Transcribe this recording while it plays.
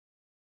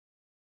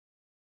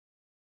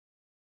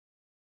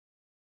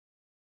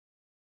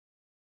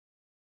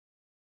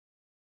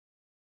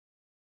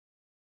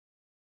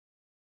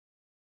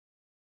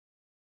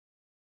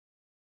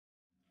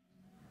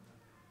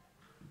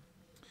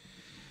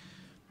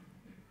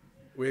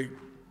We're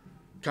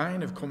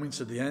kind of coming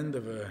to the end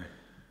of a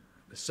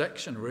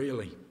section,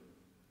 really.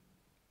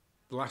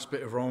 The last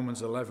bit of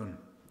Romans 11.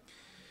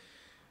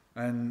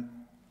 And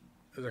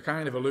as I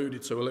kind of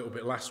alluded to a little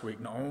bit last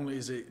week, not only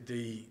is it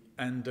the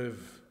end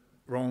of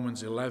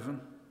Romans 11,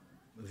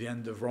 the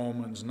end of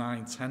Romans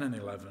 9, 10 and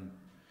 11,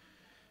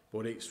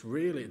 but it's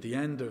really at the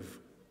end of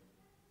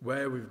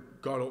where we've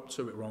got up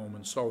to at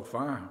Romans so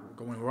far.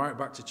 We're going right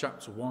back to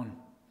chapter 1.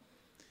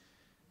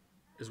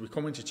 As we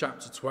come into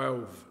chapter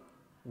 12,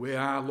 we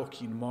are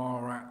looking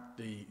more at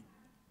the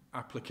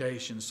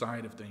application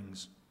side of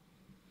things.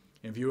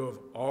 In view of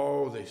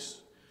all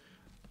this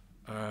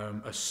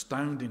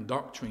astounding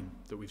doctrine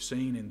that we've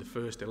seen in the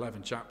first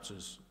 11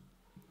 chapters,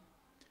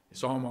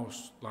 it's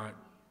almost like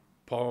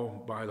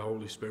Paul, by the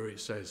Holy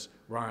Spirit, says,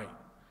 right,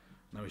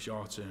 now it's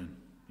your turn.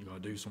 You've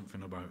got to do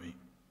something about it.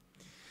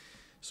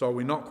 So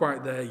we're not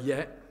quite there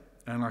yet.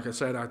 And like I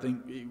said, I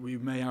think we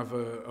may have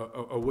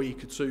a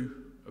week or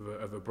two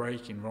of a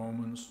break in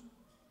Romans.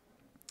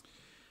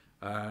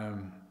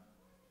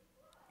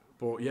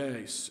 But yeah,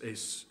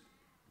 it's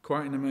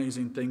quite an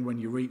amazing thing when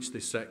you reach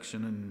this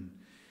section,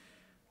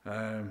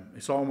 and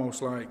it's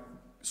almost like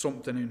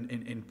something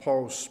in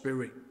Paul's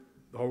spirit.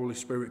 The Holy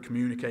Spirit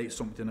communicates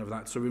something of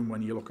that to him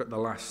when you look at the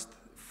last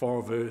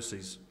 4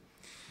 verses.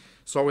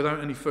 So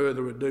without any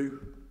further ado,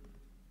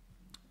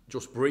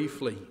 just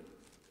briefly,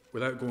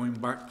 without going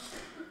back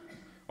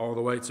all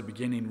the way to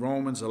beginning,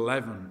 Romans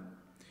 11.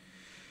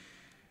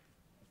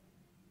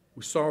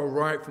 We saw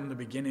right from the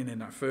beginning in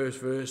that first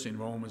verse in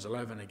Romans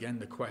 11, again,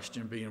 the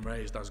question being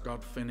raised, has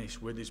God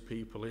finished with his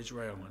people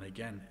Israel? And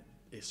again,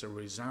 it's a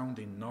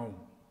resounding no.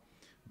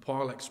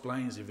 Paul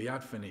explains, if he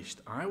had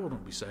finished, I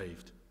wouldn't be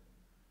saved.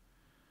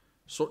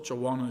 Such a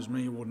one as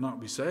me would not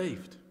be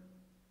saved.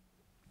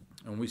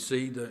 And we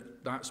see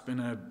that that's been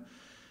a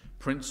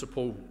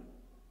principle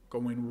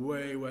going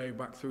way, way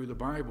back through the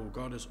Bible.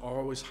 God has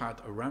always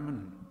had a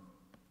remnant,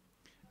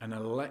 an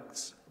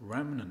elect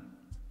remnant.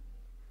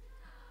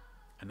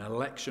 An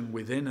election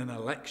within an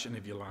election,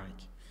 if you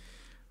like.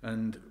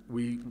 And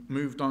we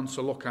moved on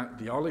to look at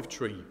the olive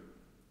tree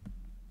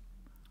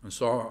and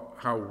saw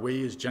how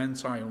we as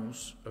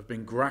Gentiles have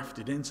been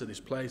grafted into this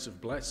place of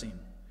blessing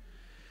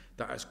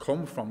that has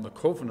come from the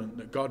covenant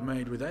that God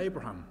made with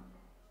Abraham.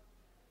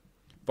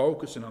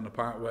 Focusing on the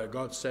part where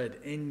God said,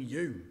 in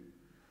you,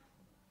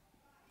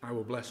 I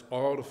will bless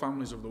all the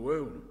families of the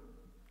world.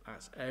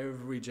 That's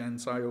every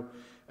Gentile,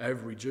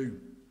 every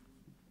Jew.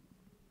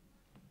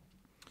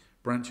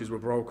 Branches were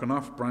broken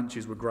off,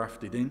 branches were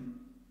grafted in.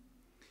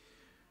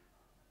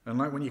 And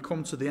like when you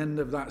come to the end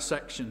of that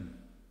section,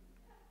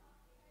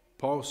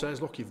 Paul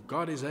says, look, if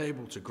God is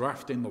able to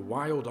graft in the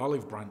wild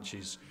olive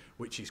branches,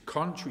 which is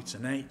contrary to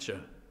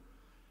nature,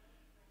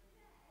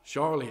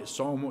 surely it's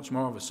so much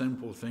more of a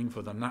simple thing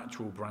for the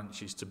natural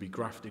branches to be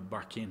grafted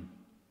back in.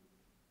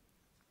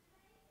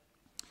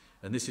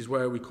 And this is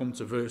where we come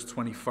to verse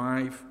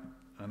 25,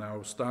 and I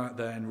will start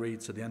there and read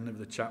to the end of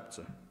the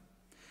chapter.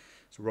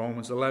 It's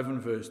Romans 11,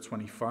 verse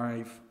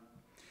 25.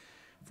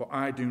 For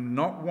I do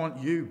not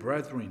want you,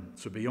 brethren,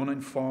 to be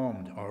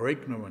uninformed or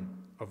ignorant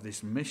of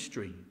this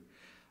mystery,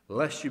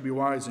 lest you be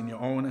wise in your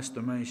own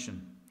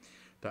estimation,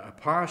 that a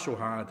partial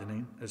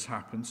hardening has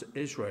happened to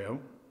Israel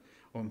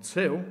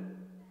until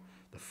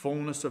the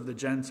fullness of the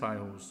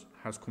Gentiles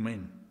has come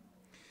in.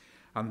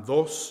 And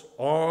thus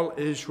all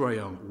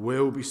Israel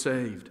will be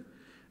saved,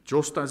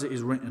 just as it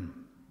is written,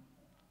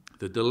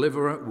 the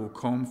deliverer will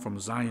come from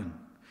Zion.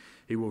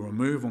 He will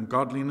remove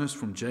ungodliness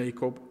from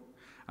Jacob,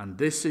 and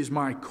this is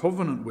my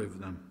covenant with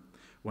them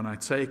when I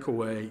take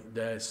away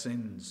their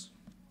sins.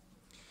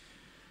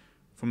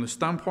 From the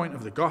standpoint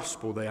of the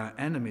gospel, they are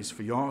enemies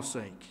for your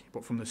sake,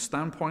 but from the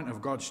standpoint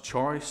of God's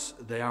choice,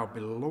 they are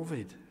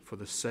beloved for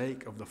the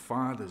sake of the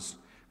fathers,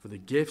 for the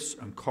gifts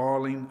and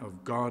calling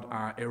of God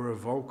are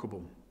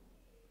irrevocable.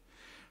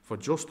 For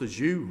just as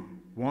you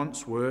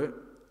once were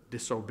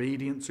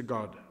disobedient to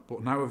God,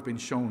 but now have been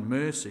shown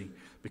mercy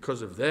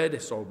because of their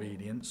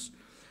disobedience,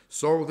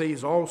 so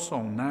these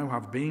also now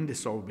have been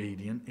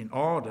disobedient, in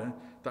order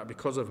that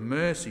because of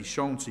mercy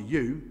shown to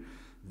you,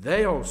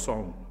 they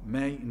also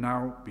may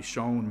now be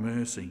shown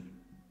mercy.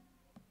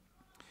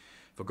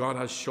 For God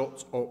has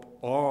shut up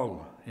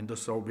all in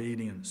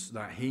disobedience,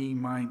 that he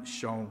might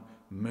show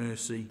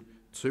mercy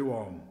to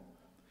all.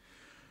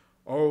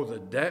 Oh, the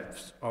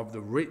depths of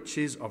the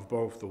riches of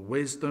both the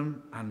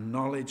wisdom and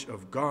knowledge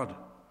of God!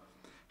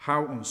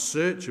 How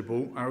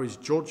unsearchable are his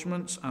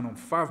judgments and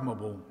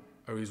unfathomable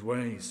are his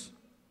ways.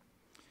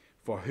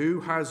 For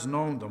who has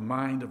known the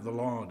mind of the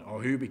Lord,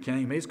 or who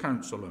became his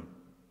counselor?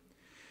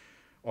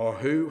 Or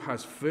who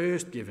has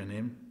first given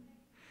him,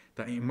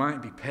 that he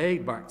might be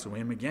paid back to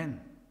him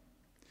again?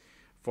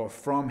 For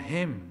from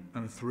him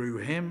and through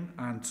him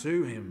and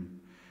to him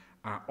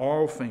are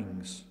all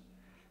things.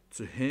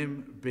 To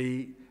him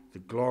be the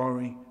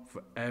glory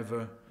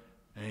forever.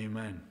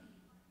 Amen.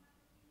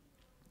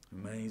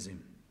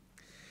 Amazing.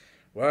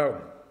 Well,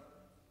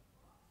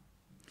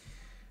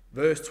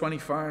 verse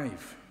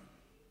 25.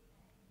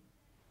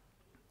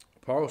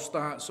 Paul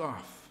starts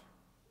off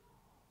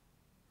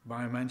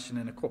by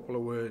mentioning a couple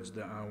of words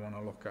that I want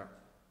to look at.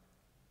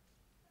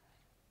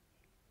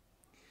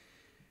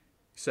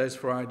 He says,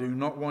 "For I do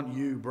not want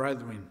you,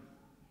 brethren."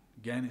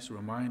 Again, it's a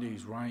reminder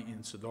he's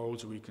writing to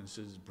those who he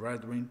considers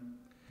brethren,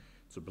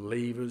 to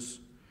believers.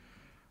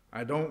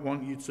 "I don't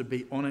want you to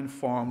be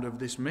uninformed of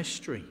this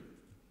mystery,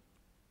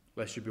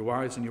 lest you be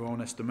wise in your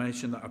own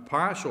estimation, that a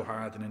partial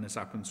hardening has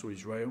happened to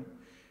Israel,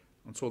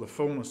 until the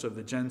fullness of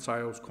the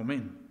Gentiles come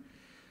in."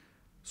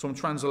 Some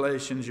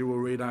translations you will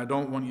read, "I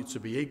don't want you to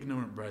be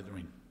ignorant,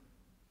 brethren."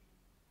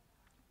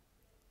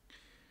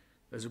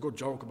 There's a good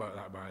joke about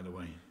that, by the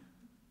way.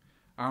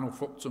 Arnold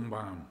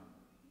Fuchtenbaum,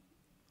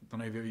 I don't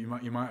know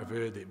if you might have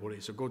heard it, but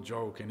it's a good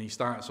joke, and he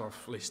starts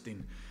off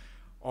listing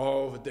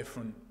all the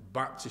different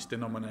Baptist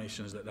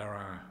denominations that there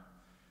are.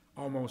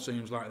 Almost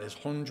seems like there's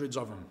hundreds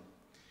of them.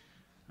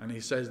 And he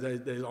says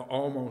there's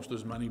almost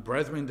as many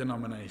brethren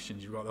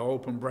denominations. You've got the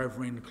open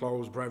brethren,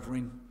 closed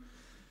brethren,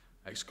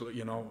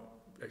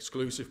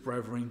 exclusive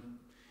brethren.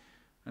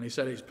 And he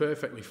said it's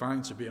perfectly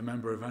fine to be a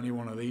member of any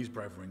one of these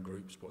brethren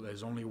groups, but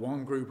there's only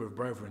one group of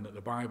brethren that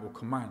the Bible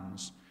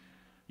commands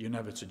you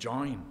never to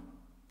join.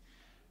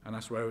 And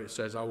that's where it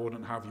says, "I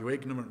wouldn't have you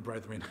ignorant,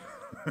 brethren."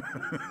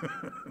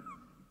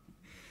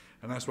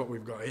 And that's what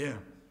we've got here.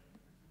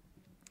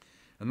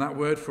 And that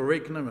word for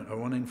ignorant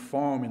or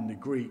uninformed in the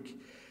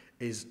Greek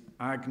is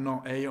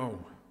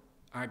agnoeo.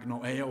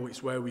 Agnoeo,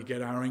 it's where we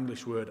get our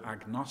English word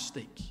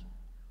agnostic.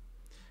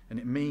 And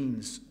it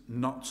means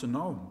not to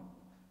know.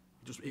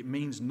 It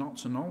means not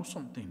to know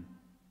something.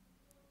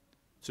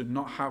 To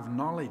not have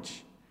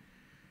knowledge.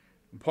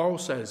 And Paul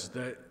says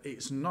that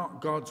it's not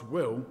God's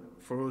will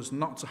for us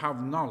not to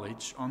have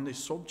knowledge on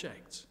this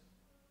subject.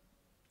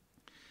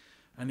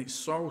 And it's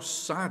so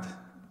sad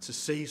to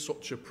see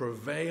such a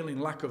prevailing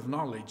lack of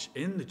knowledge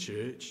in the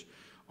church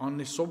on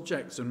this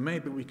subject. And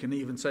maybe we can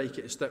even take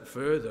it a step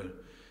further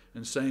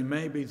and say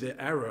maybe the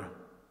error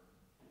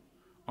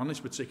on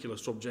this particular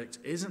subject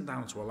isn't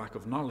down to a lack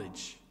of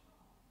knowledge.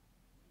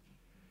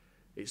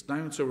 It's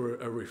down to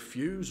a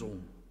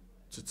refusal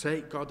to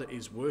take God at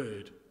his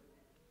word.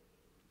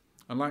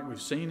 And like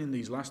we've seen in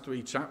these last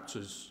 3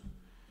 chapters,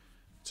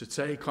 to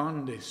take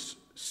on this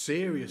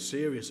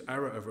serious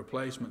error of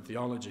replacement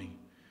theology,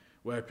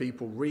 where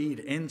people read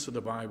into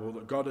the Bible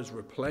that God has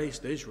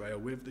replaced Israel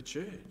with the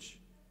church.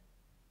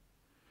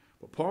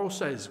 But Paul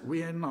says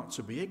we are not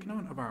to be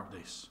ignorant about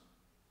this.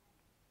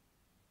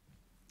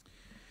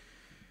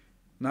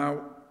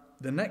 Now,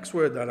 the next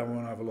word that I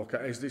want to have a look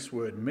at is this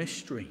word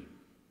mystery.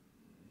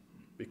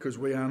 Because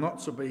we are not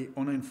to be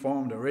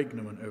uninformed or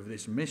ignorant of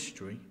this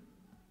mystery.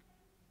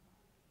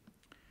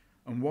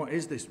 And what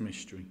is this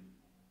mystery?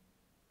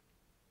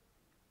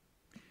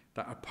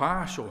 That a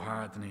partial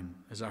hardening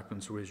has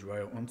happened to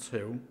Israel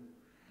until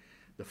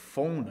the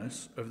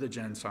fullness of the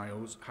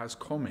Gentiles has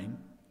come in,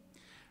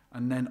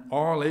 and then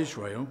all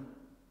Israel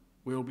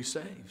will be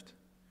saved.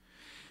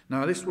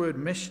 Now, this word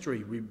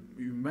mystery, we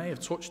may have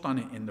touched on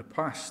it in the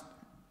past.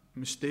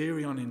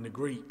 Mysterion in the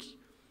Greek.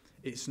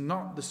 It's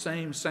not the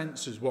same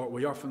sense as what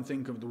we often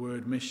think of the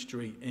word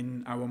mystery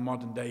in our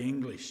modern day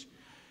English.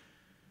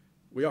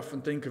 We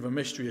often think of a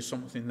mystery as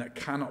something that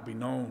cannot be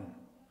known,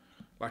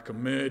 like a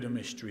murder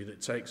mystery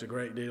that takes a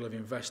great deal of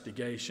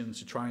investigation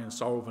to try and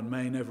solve and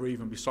may never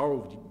even be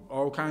solved.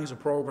 All kinds of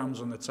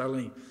programs on the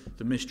telly,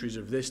 the mysteries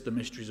of this, the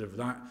mysteries of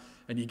that,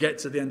 and you get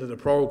to the end of the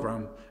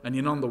program and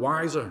you're none the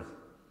wiser.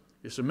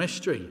 It's a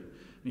mystery.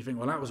 And you think,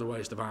 well, that was a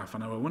waste of half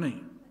an hour, wasn't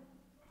it?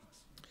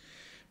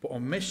 But a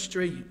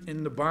mystery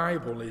in the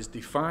Bible is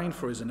defined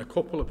for us in a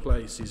couple of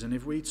places. And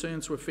if we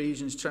turn to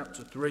Ephesians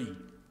chapter 3,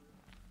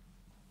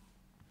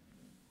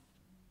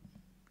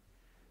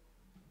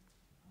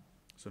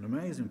 it's an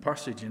amazing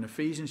passage in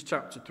Ephesians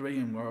chapter 3,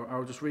 and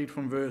I'll just read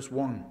from verse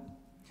 1.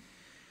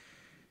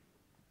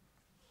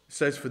 It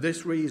says, "For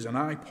this reason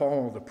I,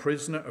 Paul, the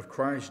prisoner of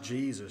Christ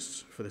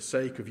Jesus, for the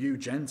sake of you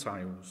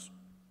Gentiles,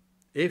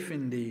 if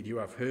indeed you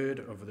have heard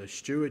of the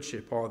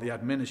stewardship or the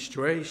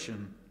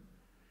administration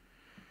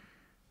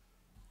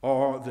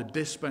or the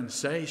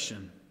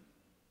dispensation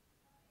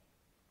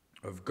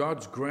of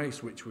God's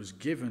grace which was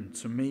given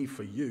to me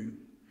for you,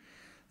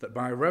 that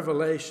by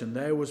revelation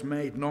there was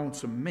made known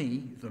to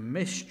me the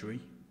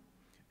mystery,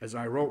 as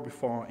I wrote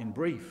before in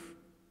brief.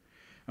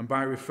 And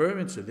by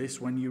referring to this,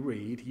 when you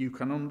read, you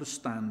can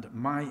understand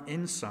my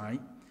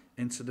insight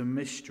into the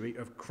mystery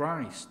of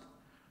Christ."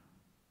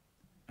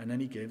 And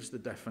then he gives the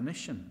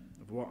definition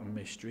of what a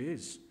mystery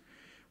is.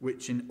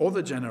 "Which in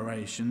other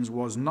generations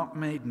was not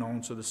made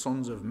known to the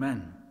sons of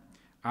men,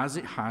 as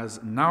it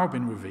has now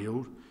been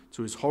revealed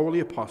to his holy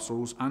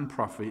apostles and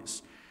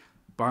prophets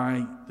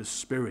by the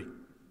Spirit."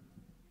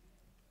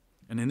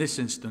 And in this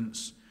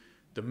instance,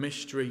 the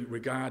mystery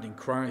regarding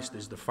Christ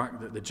is the fact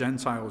that the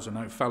Gentiles are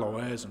now fellow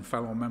heirs and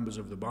fellow members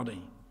of the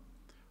body.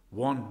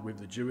 One with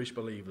the Jewish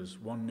believers,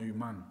 one new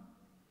man.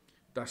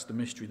 That's the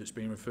mystery that's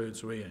being referred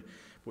to here.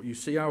 But you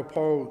see how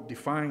Paul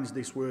defines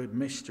this word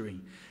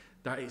mystery,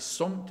 that it's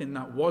something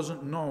that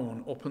wasn't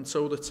known up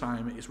until the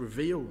time it is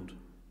revealed.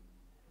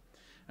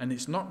 And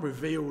it's not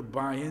revealed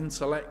by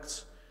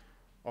intellect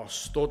or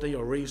study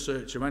or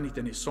research or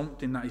anything. It's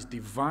something that is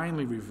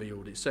divinely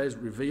revealed. It says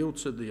revealed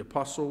to the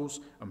apostles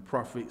and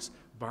prophets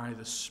by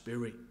the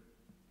Spirit.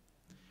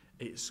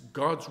 It's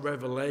God's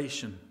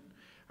revelation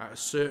at a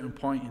certain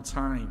point in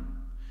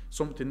time,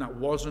 something that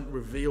wasn't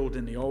revealed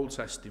in the Old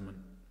Testament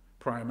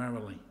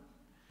primarily,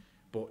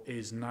 but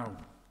is now.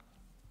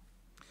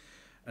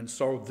 And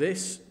so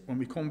this, when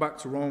we come back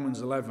to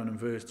Romans 11 and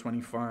verse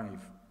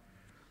 25,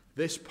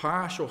 this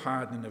partial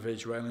hardening of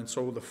Israel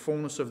until the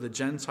fullness of the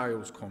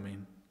Gentiles come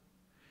in,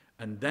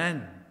 and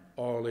then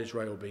all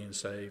Israel being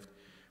saved,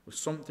 was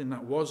something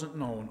that wasn't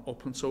known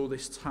up until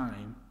this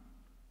time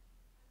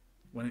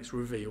when it's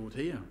revealed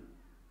here.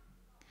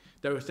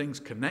 There are things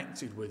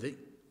connected with it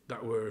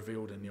that were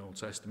revealed in the Old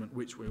Testament,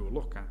 which we will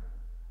look at.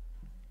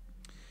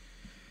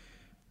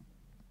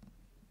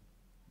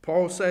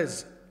 Paul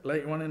says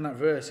later on in that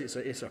verse,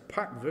 it's a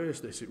packed verse,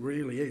 this, it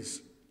really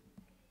is.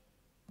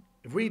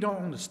 If we don't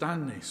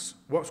understand this,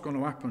 what's going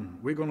to happen?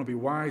 We're going to be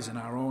wise in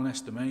our own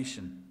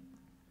estimation.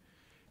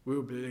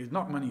 There's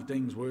not many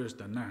things worse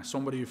than that.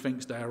 Somebody who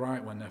thinks they're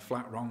right when they're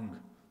flat wrong.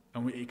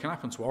 And it can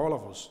happen to all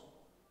of us.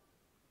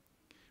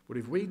 But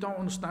if we don't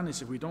understand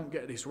this, if we don't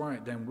get this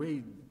right, then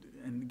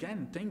and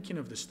again, thinking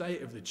of the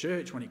state of the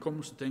church when it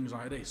comes to things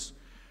like this,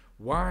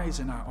 wise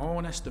in our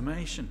own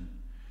estimation.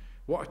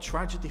 What a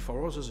tragedy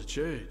for us as a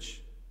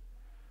church.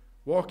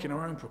 Walking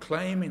around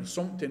proclaiming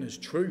something as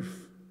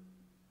truth,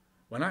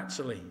 when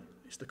actually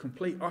it's the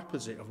complete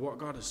opposite of what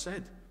God has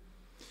said.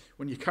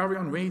 When you carry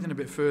on reading a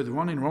bit further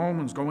on in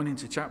Romans, going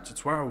into chapter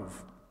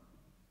 12,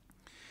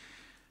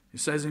 it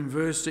says in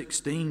verse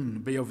 16,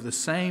 be of the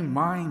same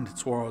mind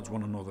towards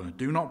one another.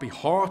 Do not be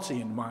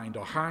haughty in mind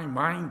or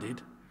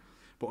high-minded,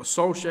 but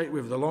associate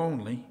with the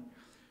lonely.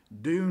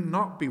 Do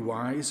not be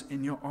wise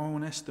in your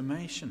own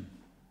estimation.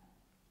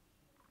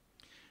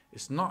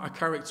 It's not a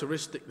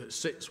characteristic that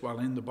sits well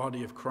in the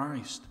body of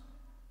Christ.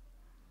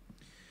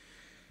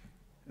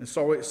 And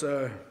so it's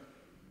a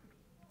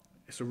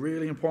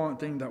really important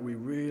thing that we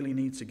really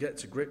need to get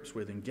to grips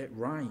with and get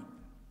right.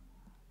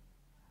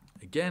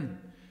 Again,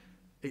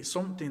 it's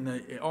something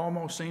that it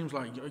almost seems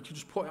like you could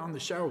just put it on the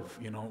shelf,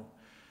 you know.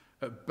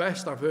 At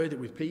best, I've heard it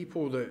with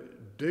people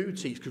that do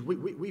teach, because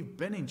we've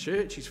been in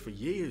churches for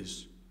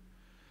years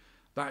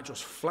that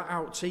just flat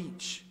out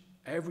teach.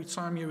 Every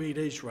time you read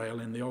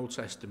Israel in the Old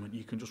Testament,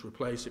 you can just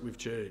replace it with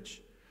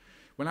church.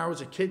 When I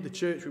was a kid, the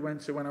church we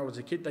went to when I was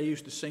a kid, they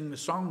used to sing the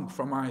song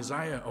from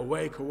Isaiah,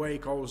 awake,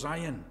 awake, O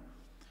Zion.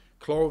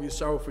 Clothe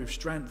yourself with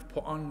strength,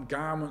 put on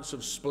garments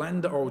of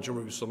splendor, O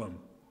Jerusalem.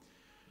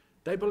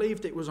 They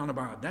believed it was on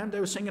about them.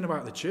 They were singing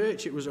about the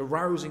church. It was a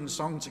rousing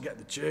song to get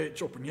the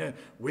church up, and yeah,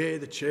 we're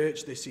the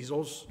church, this is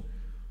us.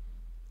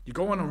 You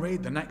go on and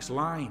read the next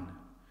line,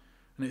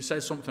 and it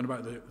says something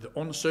about the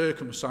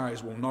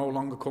uncircumcised will no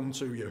longer come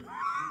to you.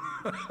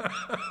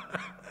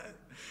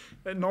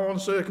 And no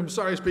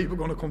uncircumcised people are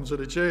going to come to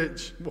the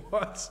church.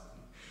 What?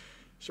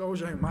 Shows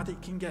you how mad it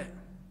can get.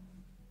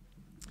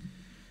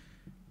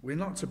 We're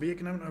not to be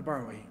ignorant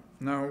about it.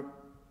 Now,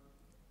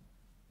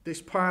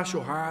 this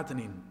partial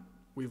hardening,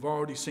 we've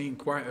already seen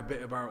quite a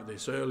bit about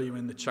this earlier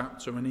in the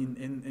chapter and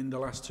in the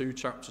last two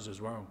chapters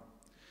as well.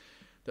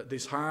 That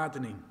this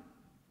hardening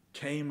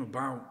came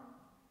about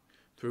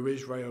through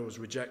Israel's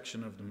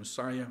rejection of the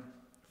Messiah,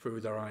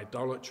 through their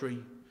idolatry,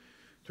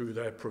 through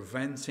their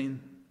preventing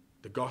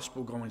the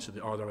gospel going to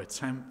or their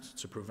attempt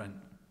to prevent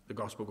the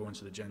gospel going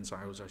to the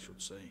Gentiles, I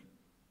should say.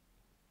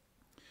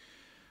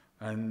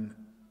 And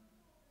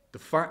the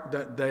fact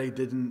that they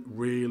didn't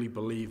really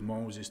believe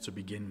Moses to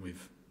begin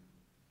with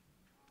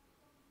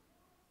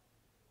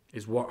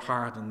is what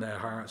hardened their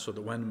hearts, so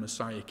that when the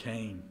Messiah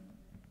came,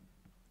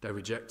 they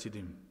rejected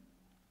him.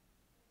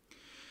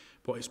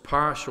 But it's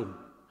partial.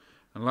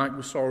 And like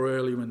we saw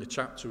earlier in the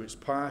chapter, it's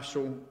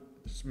partial.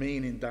 It's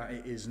meaning that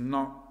it is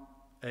not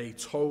a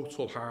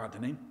total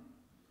hardening,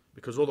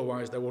 because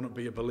otherwise there wouldn't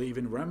be a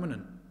believing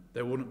remnant.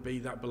 There wouldn't be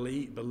that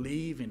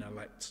believing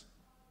elect.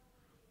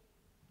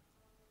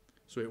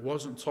 So it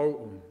wasn't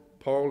total.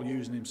 Paul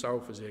using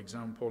himself as the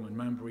example, and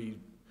remember he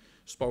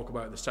spoke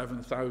about the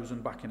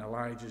 7,000 back in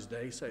Elijah's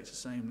day, so it's the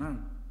same now.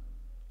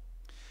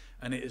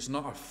 And it is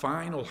not a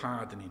final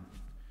hardening,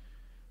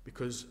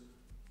 because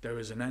there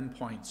is an end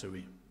point to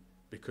it,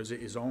 because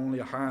it is only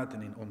a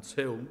hardening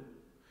until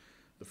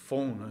the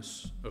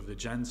fullness of the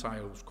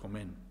Gentiles come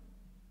in.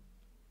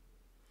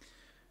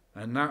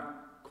 And that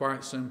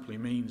quite simply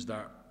means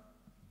that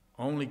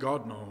only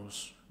God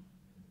knows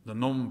the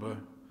number,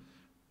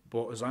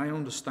 but as I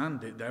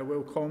understand it, there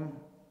will come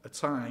a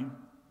time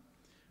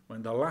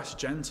when the last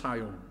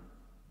Gentile,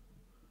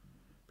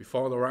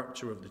 before the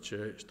rapture of the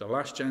church, the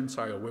last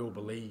Gentile will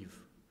believe,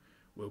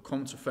 will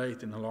come to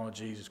faith in the Lord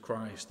Jesus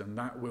Christ, and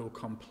that will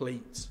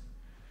complete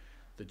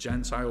the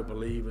Gentile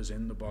believers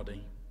in the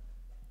body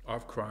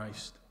of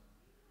Christ.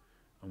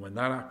 And when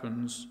that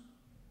happens,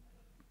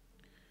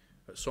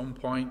 at some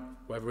point,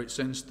 whether it's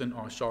instant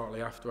or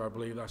shortly after, I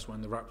believe that's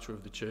when the rapture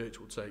of the church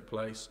will take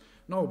place.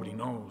 Nobody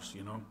knows,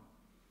 you know.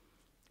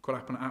 It could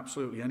happen at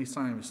absolutely any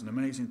time. It's an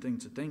amazing thing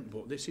to think,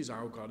 but this is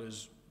how God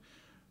has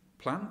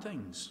planned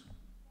things.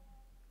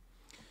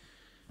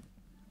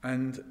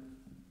 And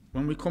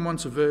when we come on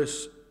to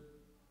verse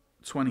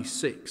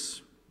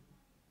 26,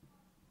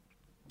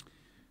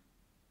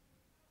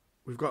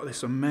 we've got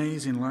this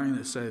amazing line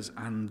that says,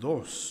 and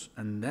thus,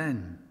 and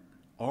then,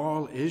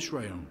 all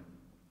Israel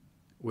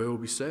will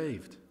be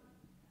saved.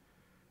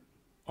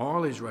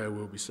 All Israel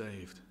will be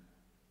saved.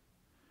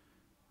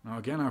 Now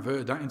again, I've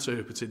heard that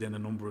interpreted in a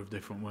number of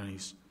different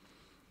ways.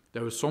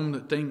 There are some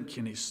that think,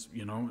 and it's,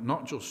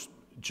 not just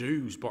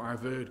Jews, but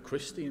I've heard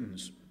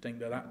Christians think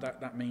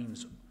that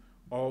means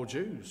all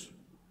Jews.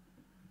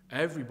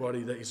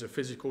 Everybody that is a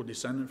physical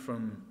descendant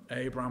from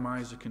Abraham,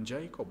 Isaac, and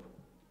Jacob.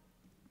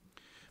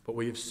 But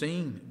we have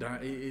seen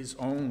that it is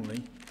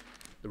only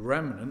the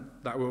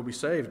remnant that will be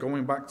saved.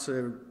 Going back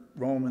to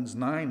Romans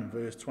 9,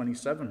 verse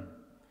 27.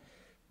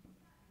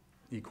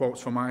 He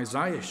quotes from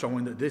Isaiah,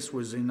 showing that this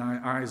was in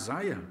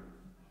Isaiah.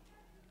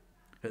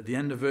 At the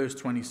end of verse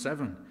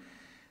 27,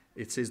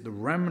 it is the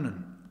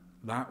remnant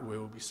that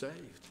will be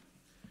saved.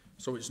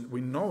 So we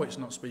know it's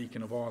not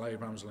speaking of all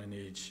Abraham's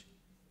lineage.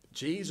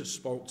 Jesus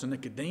spoke to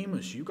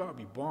Nicodemus, you've got to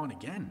be born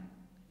again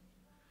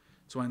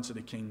to enter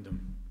the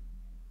kingdom.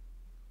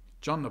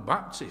 John the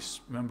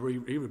Baptist, remember,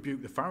 he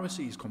rebuked the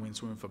Pharisees coming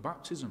to him for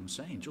baptism,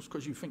 saying, just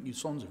because you think you're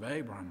sons of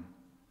Abraham.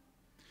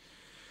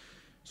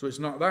 So it's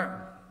not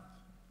that.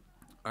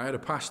 I had a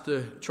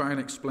pastor try and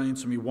explain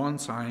to me one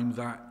time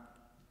that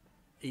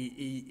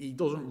he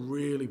doesn't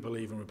really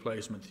believe in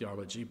replacement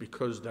theology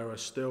because there are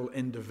still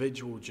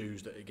individual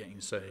Jews that are getting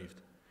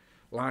saved.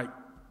 Like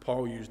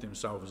Paul used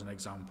himself as an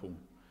example.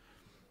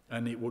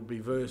 And it would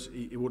be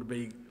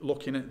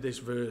looking at this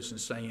verse and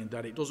saying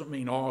that it doesn't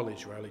mean all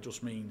Israel, it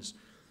just means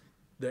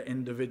that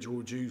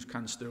individual Jews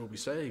can still be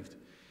saved.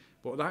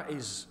 But that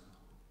is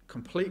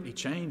completely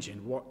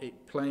changing what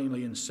it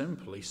plainly and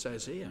simply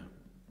says here.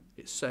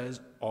 It says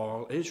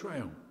all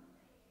Israel.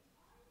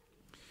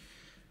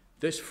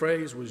 This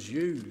phrase was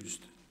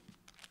used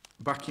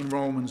back in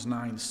Romans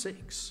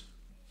 9:6,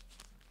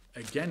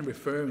 again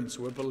referring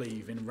to a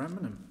believing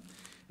remnant.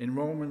 In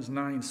Romans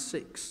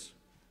 9:6,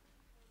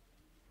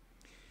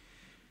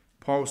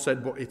 Paul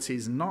said, but it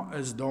is not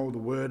as though the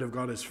word of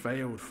God has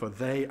failed, for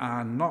they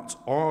are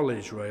not all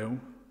Israel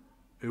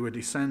who are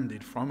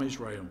descended from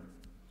Israel.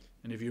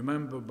 And if you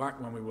remember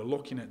back when we were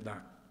looking at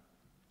that,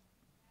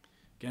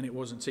 again, it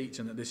wasn't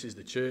teaching that this is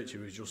the church. It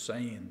was just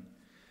saying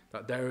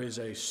that there is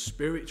a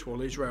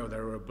spiritual Israel.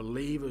 There are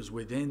believers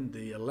within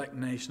the elect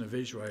nation of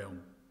Israel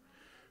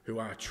who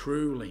are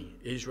truly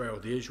Israel,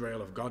 the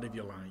Israel of God, if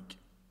you like,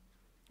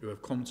 who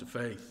have come to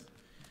faith.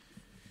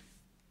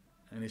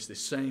 And it's the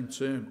same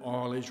term,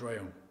 all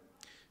Israel.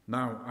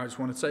 Now, I just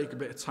want to take a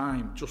bit of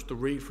time just to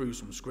read through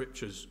some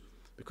scriptures,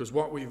 because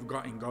what we've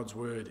got in God's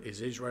word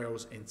is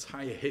Israel's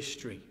entire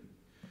history,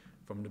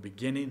 from the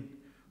beginning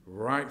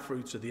right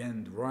through to the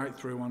end, right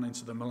through on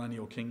into the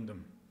millennial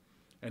kingdom.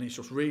 And it's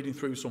just reading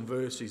through some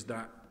verses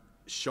that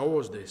show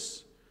us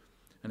this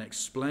and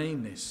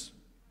explain this.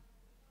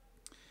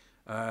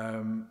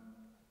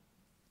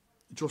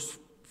 Just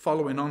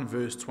following on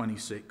verse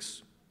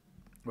 26,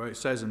 where it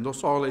says, and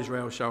thus all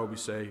Israel shall be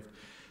saved,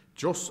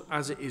 just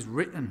as it is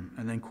written.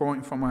 And then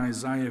quoting from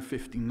Isaiah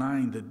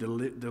 59, the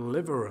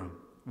deliverer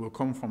will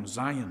come from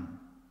Zion,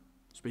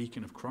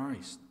 speaking of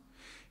Christ.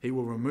 He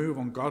will remove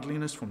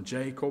ungodliness from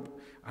Jacob,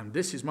 and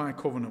this is my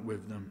covenant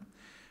with them,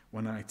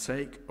 when I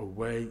take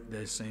away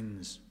their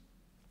sins.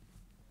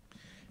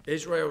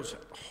 Israel's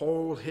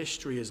whole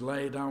history is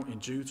laid out in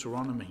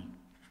Deuteronomy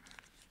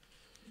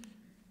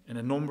in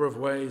a number of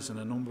ways and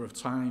a number of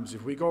times.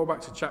 If we go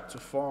back to chapter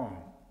 4,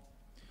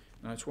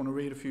 and I just want to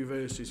read a few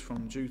verses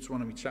from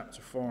Deuteronomy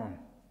chapter 4.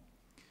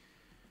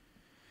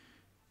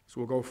 So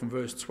we'll go from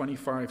verse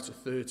 25 to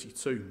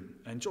 32.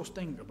 And just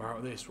think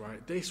about this,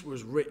 right? This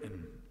was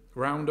written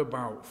round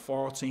about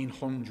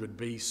 1400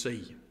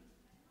 BC.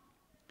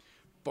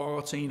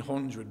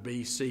 1400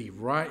 BC,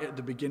 right at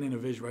the beginning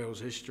of Israel's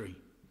history.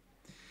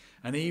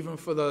 And even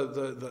for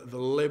the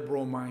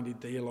liberal-minded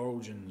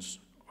theologians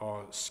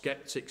or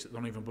skeptics that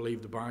don't even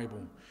believe the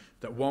Bible,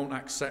 that won't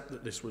accept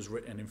that this was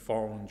written in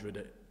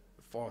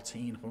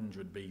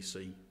 1400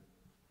 BC.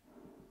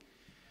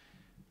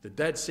 The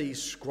Dead Sea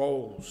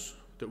Scrolls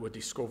that were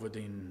discovered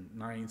in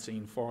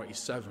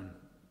 1947,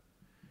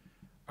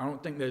 I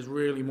don't think there's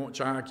really much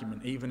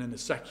argument, even in the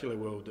secular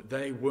world, that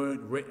they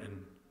weren't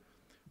written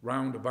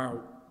round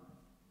about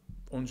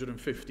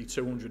 150,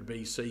 200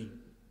 BC.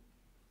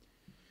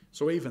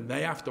 So even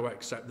they have to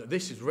accept that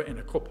this is written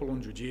a couple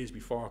hundred years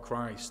before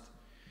Christ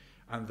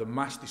and the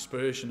mass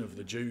dispersion of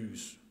the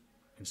Jews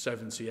in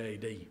 70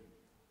 AD.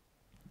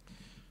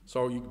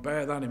 So you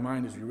bear that in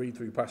mind as we read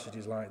through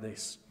passages like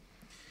this.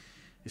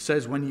 It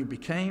says, when you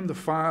become the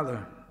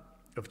father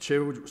of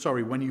children,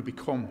 when you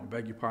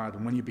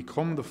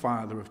become the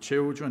father of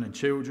children and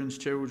children's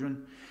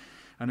children,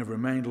 and have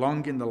remained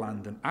long in the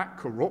land, and act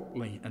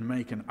corruptly, and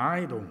make an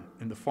idol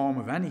in the form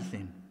of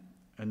anything,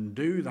 and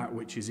do that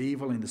which is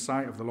evil in the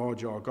sight of the Lord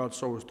your God,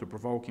 so as to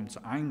provoke him to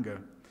anger,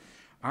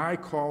 I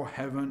call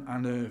heaven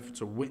and earth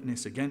to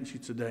witness against you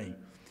today,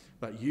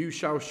 that you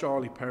shall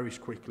surely perish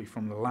quickly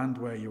from the land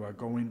where you are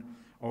going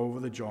over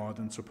the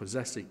Jordan to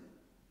possess it.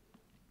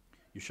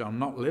 You shall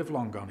not live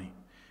long on it,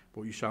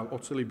 but you shall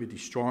utterly be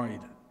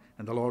destroyed,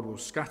 and the Lord will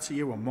scatter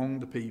you among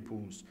the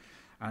peoples,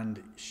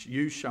 and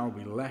you shall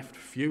be left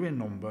few in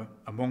number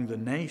among the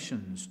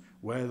nations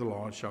where the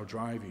Lord shall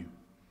drive you.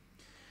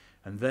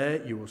 And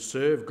there you will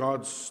serve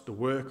gods, the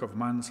work of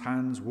man's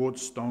hands, wood,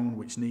 stone,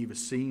 which neither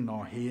see,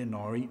 nor hear,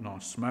 nor eat,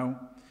 nor smell.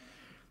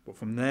 But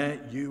from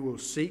there you will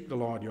seek the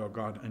Lord your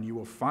God, and you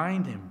will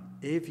find him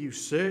if you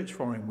search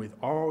for him with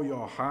all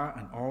your heart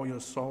and all your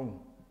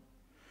soul.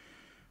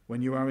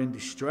 When you are in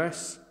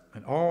distress,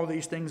 and all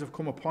these things have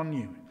come upon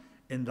you,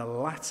 in the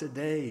latter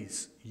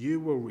days you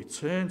will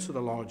return to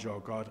the Lord your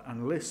God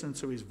and listen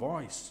to his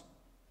voice.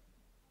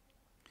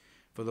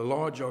 For the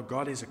Lord your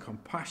God is a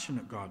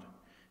compassionate God.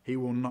 He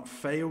will not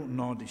fail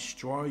nor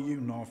destroy you,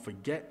 nor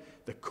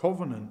forget the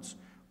covenant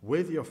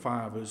with your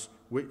fathers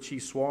which he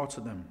swore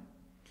to them.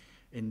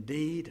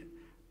 Indeed,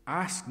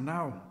 ask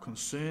now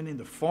concerning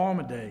the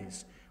former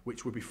days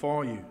which were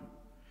before you,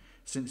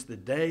 since the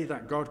day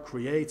that God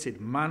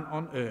created man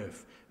on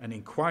earth, and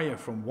inquire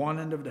from one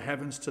end of the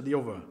heavens to the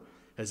other,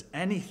 has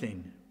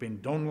anything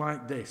been done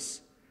like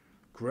this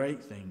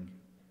great thing,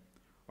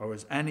 or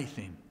has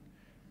anything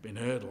been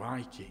heard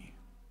like it?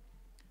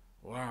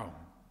 Wow.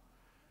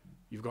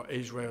 You've got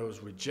Israel's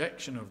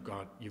rejection of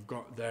God. You've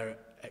got their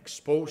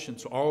expulsion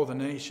to all the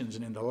nations,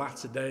 and in the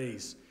latter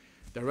days,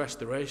 their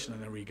restoration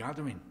and their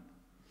regathering.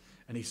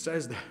 And he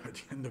says there at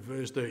the end of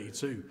verse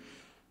 32,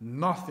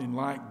 nothing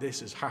like this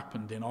has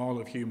happened in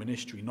all of human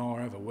history, nor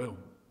ever will.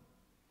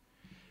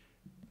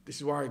 This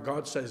is why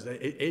God says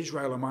that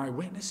Israel are my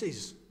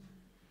witnesses.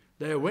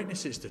 They are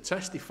witnesses to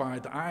testify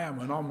that I am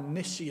an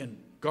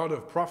omniscient God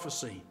of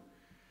prophecy,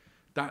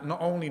 that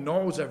not only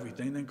knows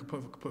everything, then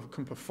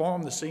can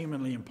perform the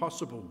seemingly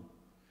impossible.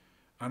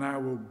 And I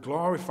will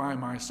glorify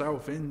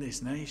myself in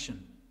this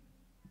nation.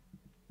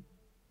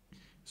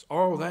 It's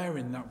all there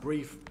in that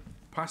brief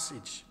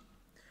passage.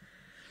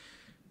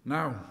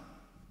 Now,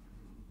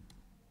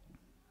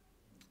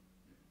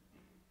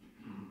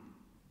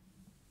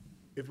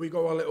 if we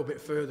go a little bit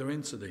further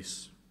into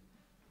this,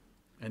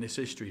 in this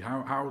history,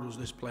 how does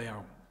this play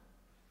out?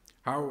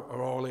 How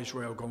are all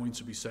Israel going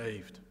to be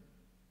saved?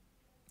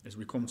 As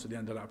we come to the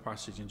end of that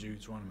passage in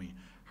Deuteronomy,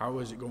 how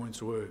is it going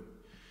to work?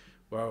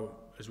 Well,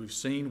 as we've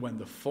seen, when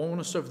the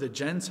fullness of the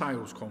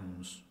Gentiles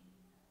comes,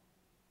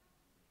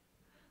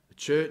 the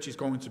church is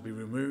going to be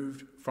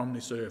removed from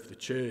this earth. The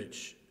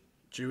church,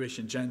 Jewish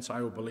and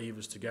Gentile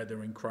believers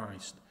together in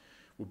Christ,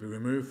 will be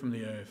removed from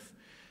the earth.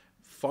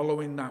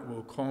 Following that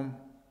will come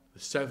the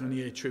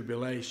 7-year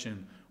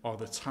tribulation, or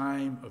the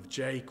time of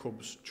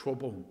Jacob's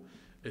trouble,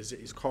 as it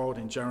is called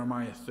in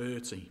Jeremiah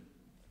 30.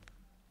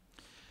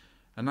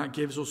 And that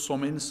gives us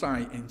some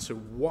insight into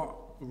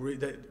what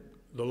the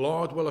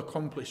Lord will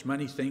accomplish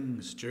many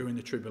things during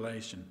the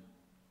tribulation.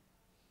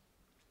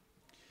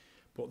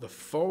 But the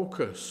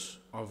focus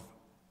of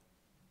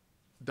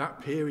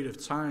that period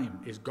of time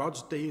is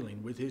God's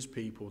dealing with his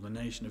people, the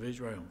nation of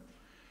Israel.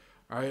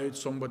 I heard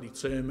somebody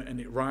term it,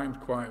 and it rhymed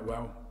quite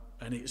well.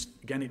 And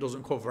it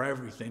doesn't cover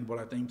everything, but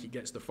I think it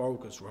gets the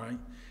focus right.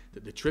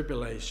 That the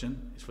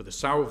tribulation is for the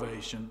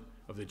salvation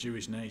of the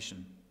Jewish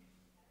nation.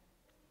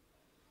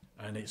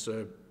 And it's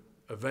a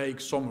vague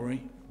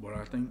summary, but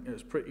I think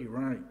it's pretty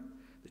right.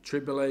 The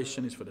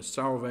tribulation is for the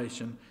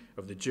salvation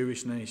of the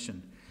Jewish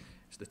nation.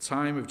 It's the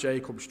time of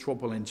Jacob's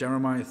trouble in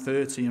Jeremiah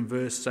 30 and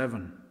verse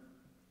 7.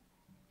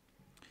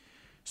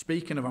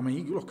 Speaking of,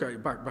 you look at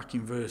it back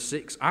in verse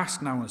 6.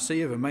 Ask now and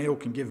see if a male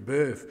can give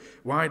birth.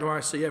 Why do I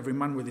see every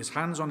man with his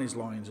hands on his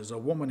loins as a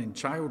woman in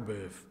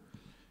childbirth?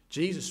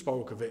 Jesus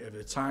spoke of it at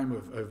the time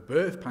of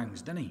birth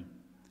pangs, didn't he?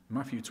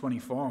 Matthew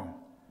 24.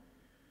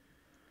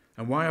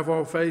 And why have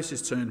all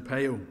faces turned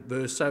pale?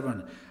 Verse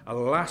 7.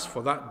 Alas,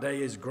 for that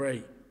day is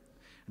great,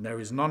 and there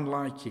is none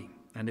like it,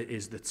 and it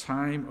is the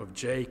time of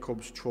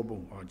Jacob's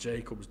trouble, or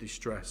Jacob's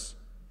distress.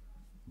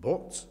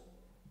 But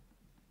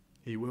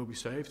he will be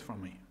saved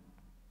from it.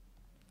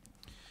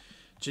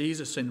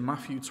 Jesus in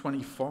Matthew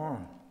 24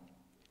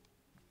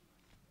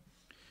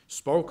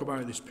 spoke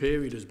about this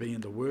period as being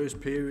the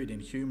worst period in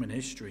human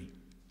history.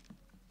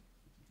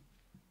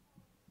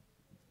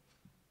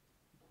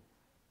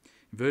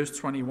 Verse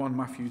 21,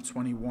 Matthew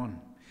 21,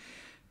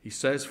 he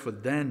says, for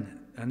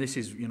then, and this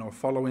is,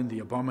 following the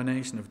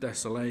abomination of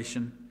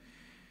desolation.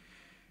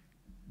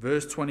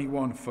 Verse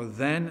 21, for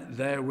then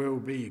there will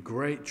be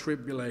great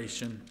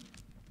tribulation,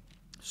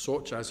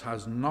 such as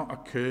has not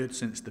occurred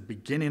since the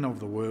beginning of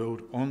the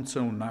world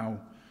until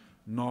now,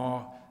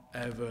 nor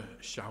ever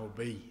shall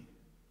be.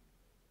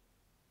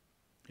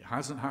 It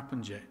hasn't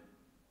happened yet.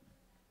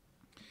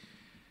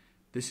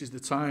 This is the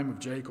time of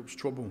Jacob's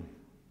trouble.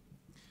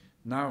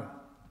 Now,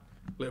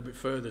 a little bit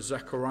further,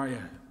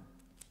 Zechariah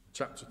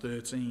chapter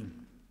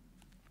 13,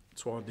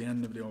 toward the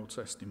end of the Old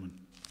Testament.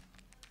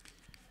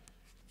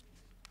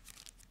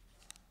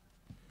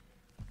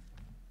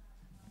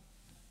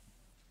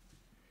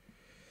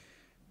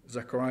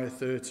 Zechariah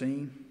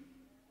 13.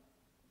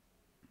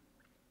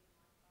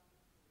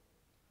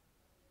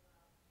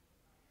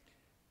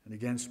 And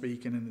again,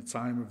 speaking in the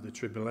time of the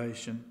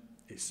tribulation,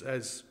 it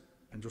says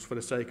And just for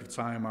the sake of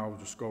time, I'll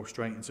just go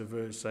straight into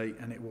verse 8.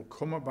 And it will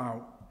come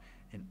about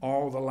in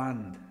all the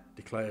land,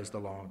 declares the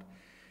Lord,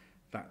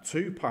 that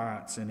 2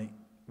 parts in it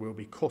will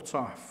be cut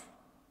off,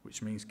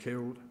 which means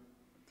killed,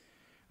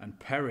 and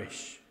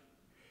perish,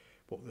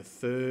 but the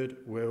 3rd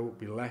will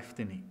be left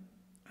in it.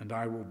 And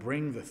I will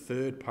bring the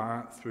 3rd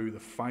part through the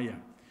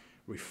fire,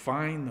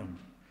 refine them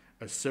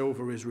as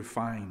silver is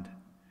refined,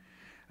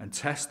 and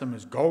test them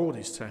as gold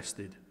is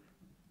tested.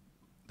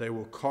 They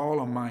will call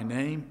on my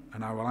name,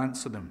 and I will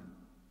answer them.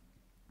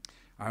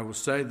 I will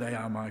say they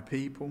are my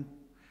people,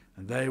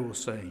 and they will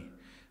say,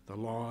 the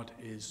Lord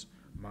is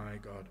my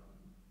God.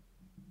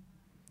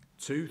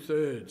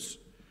 2/3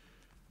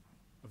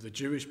 of the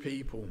Jewish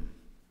people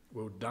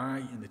will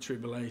die in the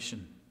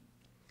tribulation.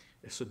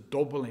 It's a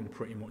doubling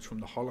pretty much from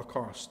the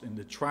Holocaust. In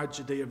the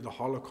tragedy of the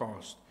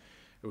Holocaust,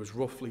 it was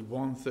roughly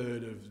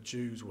 1/3 of the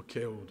Jews were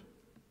killed.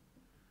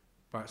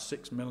 About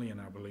 6 million,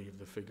 I believe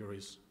the figure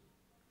is.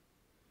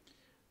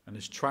 And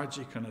as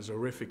tragic and as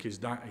horrific as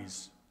that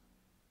is,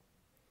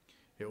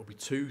 it will be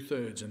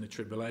 2/3 in the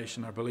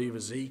tribulation. I believe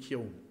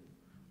Ezekiel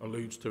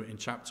alludes to it in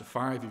chapter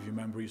 5. If you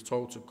remember, he's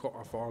told to cut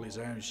off all his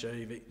hair and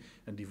shave it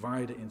and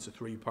divide it into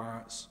 3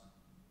 parts.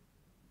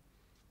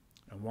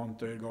 And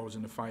 1/3 goes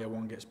in the fire,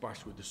 1 gets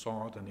bashed with the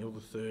sword, and the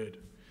other 1/3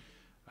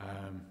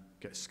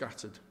 gets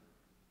scattered.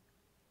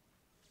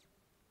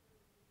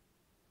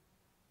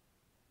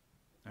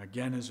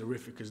 Again, as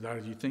horrific as that,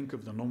 if you think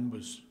of the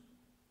numbers,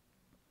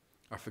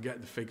 I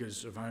forget the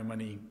figures of how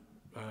many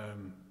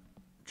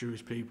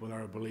Jewish people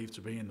there are believed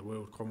to be in the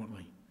world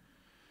currently.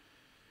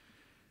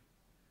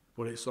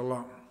 But it's a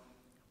lot.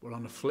 But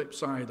on the flip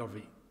side of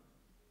it,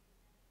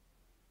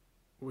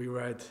 we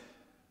read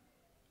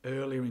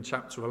earlier in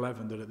chapter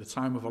 11 that at the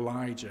time of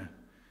Elijah,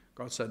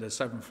 God said there's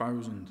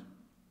 7,000,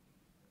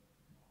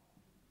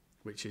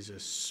 which is a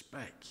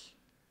speck.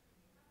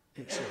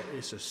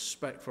 It's a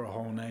speck for a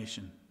whole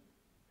nation.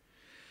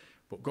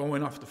 But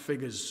going off the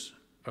figures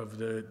of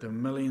the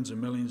millions and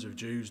millions of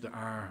Jews that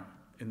are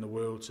in the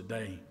world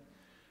today,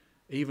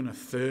 even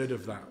 1/3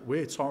 of that,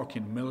 we're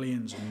talking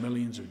millions and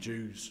millions of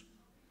Jews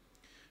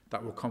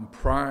that will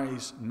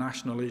comprise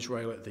national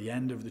Israel at the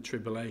end of the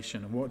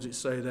tribulation. And what does it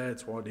say there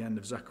toward the end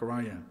of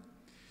Zechariah?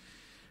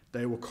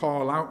 They will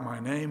call out my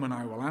name and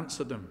I will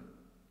answer them.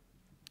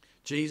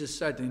 Jesus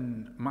said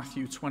in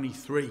Matthew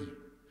 23,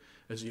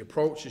 as he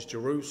approaches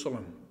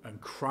Jerusalem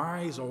and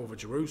cries over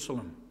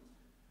Jerusalem,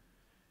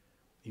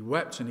 he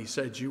wept and he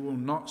said, you will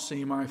not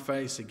see my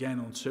face again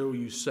until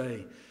you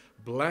say,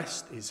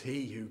 blessed is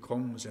he who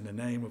comes in the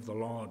name of the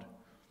Lord.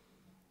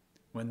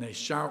 When they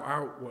shout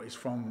out what is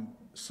from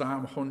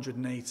Psalm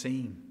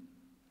 118,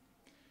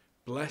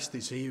 blessed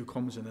is he who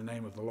comes in the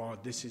name of the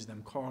Lord, this is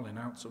them calling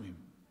out to him.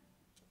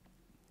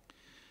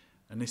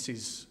 And this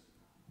is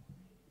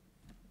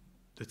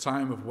the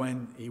time of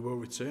when he will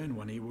return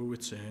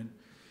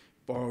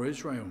for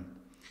Israel.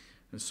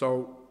 And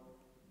so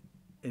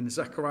in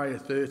Zechariah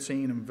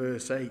 13 and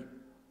verse 8,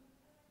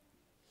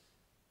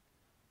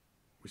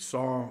 we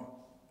saw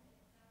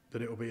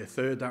that it will be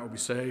 1/3 that will be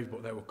saved,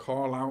 but they will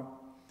call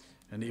out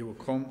and he will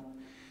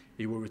come,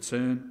 he will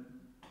return.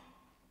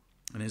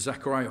 And in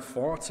Zechariah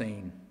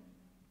 14,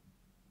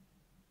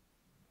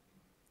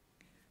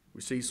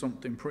 we see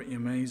something pretty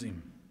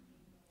amazing.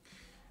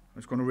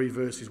 I'm just going to read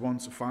verses 1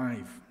 to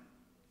 5.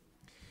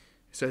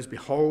 It says,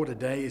 behold, a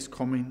day is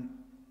coming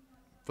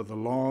for the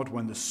Lord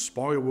when the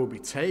spoil will be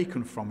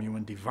taken from you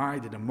and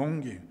divided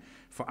among you.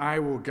 For I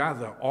will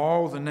gather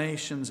all the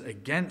nations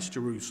against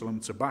Jerusalem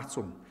to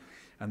battle,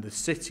 and the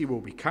city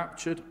will be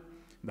captured,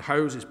 the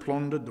houses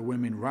plundered, the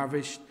women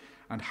ravished,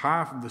 and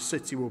half of the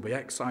city will be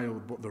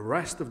exiled, but the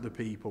rest of the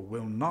people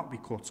will not be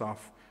cut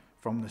off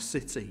from the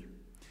city.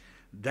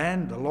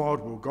 Then the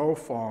Lord will go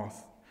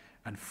forth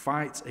and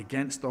fight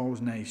against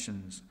those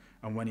nations,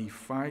 and when he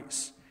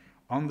fights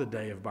on the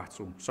day of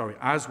battle,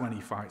 as when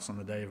he fights on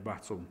the day of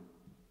battle.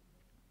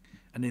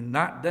 And in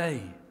that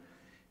day,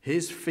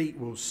 his feet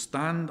will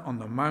stand on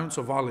the Mount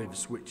of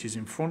Olives, which is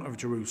in front of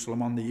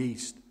Jerusalem on the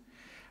east.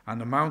 And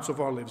the Mount of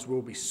Olives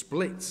will be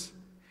split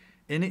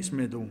in its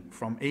middle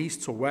from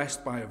east to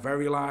west by a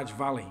very large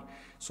valley,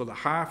 so that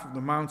half of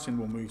the mountain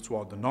will move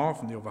toward the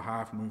north and the other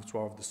half will move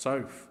toward the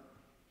south.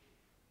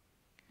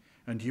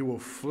 And you will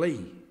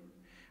flee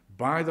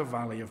by the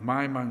valley of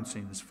my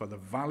mountains, for the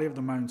valley of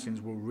the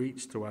mountains will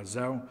reach to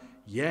Azel.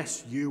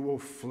 Yes, you will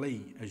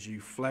flee as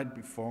you fled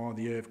before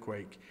the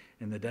earthquake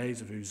in the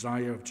days of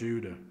Uzziah of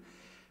Judah.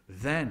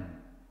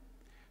 Then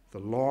the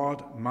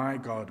Lord my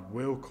God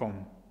will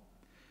come,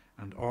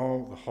 and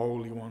all the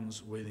holy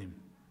ones with him.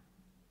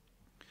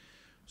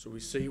 So we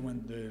see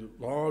when the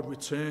Lord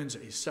returns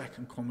at his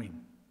second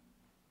coming,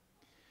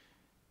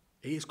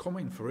 he is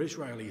coming for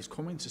Israel. He is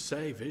coming to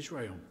save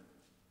Israel.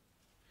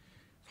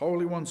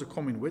 Holy ones are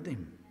coming with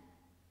him.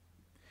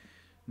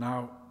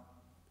 Now,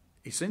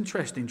 it's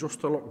interesting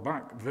just to look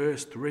back,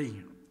 verse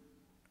 3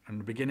 and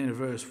the beginning of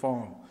verse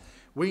 4.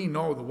 We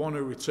know the one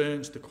who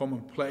returns to come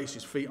and place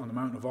his feet on the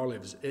Mount of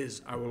Olives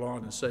is our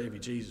Lord and Saviour,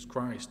 Jesus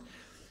Christ.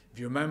 If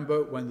you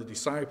remember when the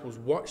disciples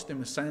watched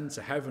him ascend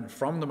to heaven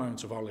from the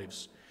Mount of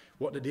Olives,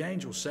 What did the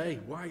angel say?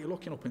 Why are you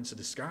looking up into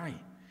the sky?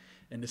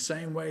 In the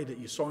same way that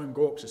you saw him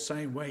go up, it's the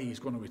same way he's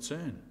going to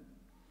return.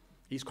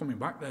 He's coming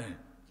back there.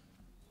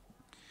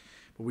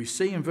 But we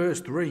see in verse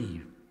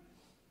 3,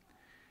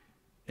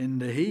 in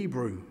the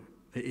Hebrew,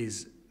 it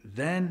is,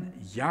 then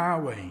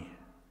Yahweh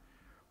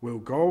will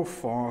go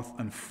forth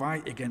and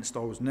fight against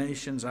those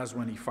nations as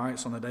when he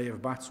fights on the day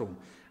of battle.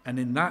 And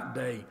in that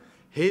day,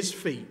 his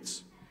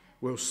feet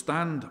will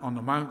stand on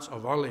the Mount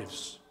of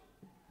Olives.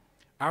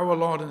 Our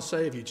Lord and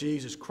Saviour,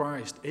 Jesus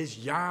Christ, is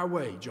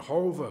Yahweh,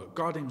 Jehovah,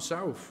 God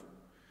himself.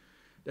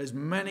 There's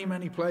many,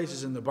 many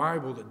places in the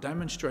Bible that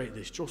demonstrate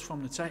this just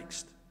from the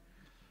text.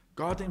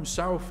 God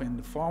himself, in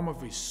the form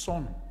of his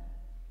Son,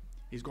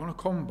 he's going to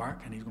come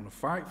back and he's going to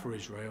fight for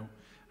Israel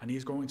and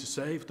he's going to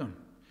save them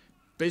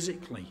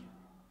physically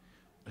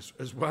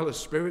as well as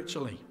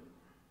spiritually.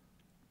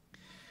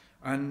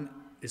 And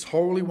his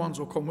holy ones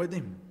will come with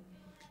him.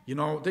 You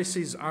know,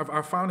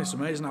 I found this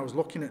amazing. I was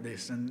looking at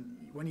this, and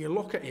when you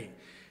look at it,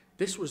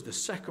 this was the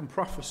second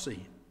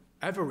prophecy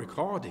ever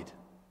recorded.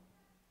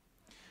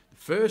 The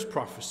first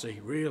prophecy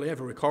really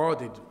ever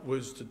recorded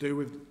was to do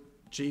with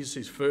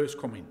Jesus' first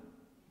coming.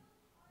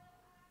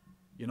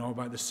 You know,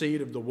 by the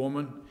seed of the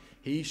woman,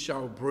 he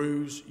shall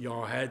bruise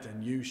your head,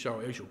 and he shall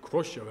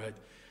crush your head,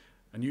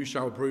 and you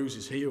shall bruise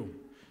his heel.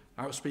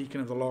 I was speaking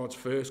of the Lord's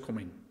first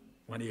coming,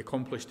 when he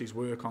accomplished his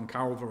work on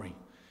Calvary.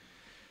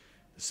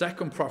 The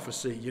second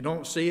prophecy, you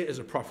don't see it as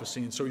a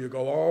prophecy until you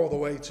go all the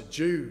way to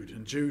Jude,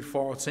 and Jude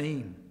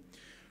 14,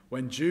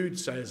 when Jude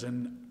says,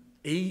 and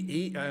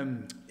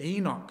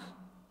Enoch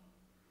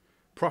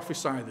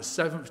prophesied, the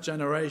seventh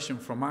generation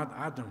from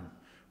Adam,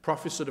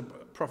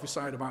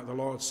 prophesied about the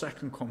Lord's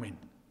second coming,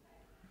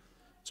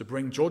 to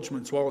bring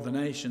judgment to all the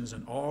nations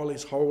and all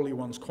his holy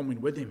ones coming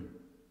with him.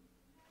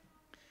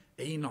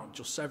 Enoch,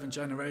 just 7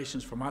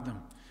 generations from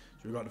Adam.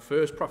 So we've got the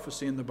first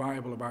prophecy in the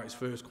Bible about his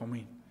first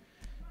coming,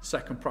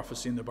 second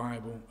prophecy in the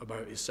Bible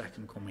about his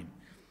second coming.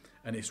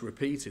 And it's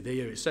repeated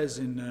here. It says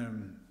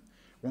in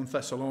 1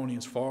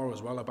 Thessalonians 4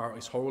 as well about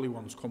his holy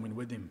ones coming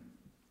with him.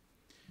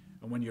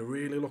 And when you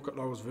really look at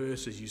those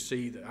verses, you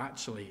see that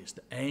actually it's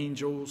the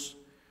angels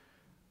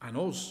and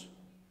us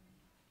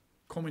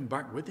coming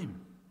back with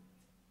him.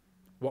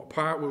 What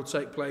part will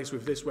take place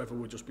with this, whether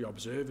we'll just be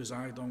observers,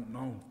 I don't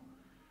know.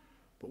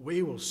 But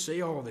we will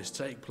see all this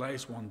take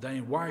place one day.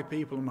 And why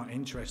people are not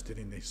interested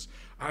in this,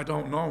 I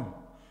don't know.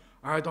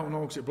 I don't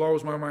know, because it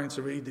blows my mind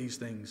to read these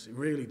things. It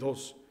really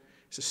does.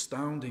 It's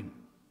astounding.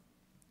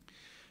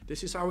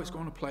 This is how it's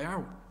going to play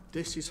out.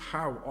 This is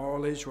how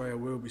all Israel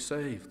will be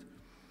saved.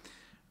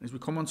 As we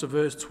come on to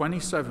verse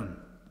 27,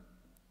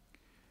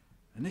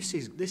 and this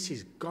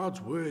is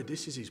God's word,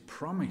 this is his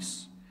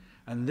promise,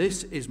 and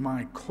this is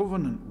my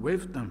covenant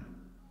with them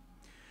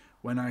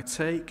when I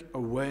take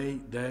away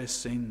their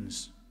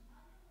sins.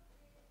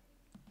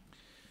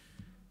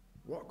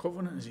 What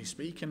covenant is he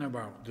speaking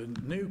about? The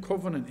new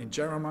covenant in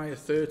Jeremiah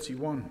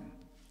 31.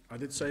 I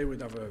did say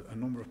we'd have a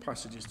number of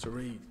passages to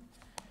read,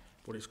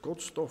 but it's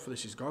good stuff.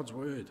 This is God's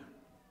word.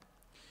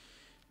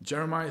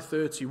 Jeremiah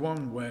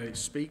 31, where it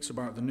speaks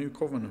about the new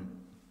covenant.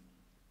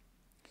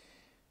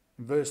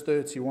 In verse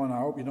 31, I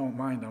hope you don't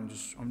mind, I'm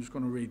just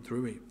going to read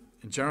through it.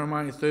 In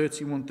Jeremiah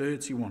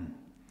 31:31,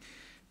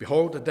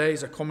 behold, the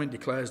days are coming,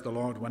 declares the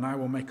Lord, when I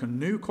will make a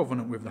new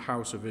covenant with the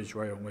house of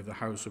Israel and with the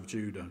house of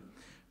Judah,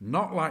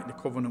 not like the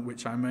covenant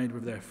which I made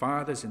with their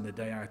fathers in the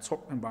day I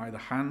took them by the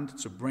hand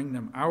to bring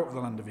them out of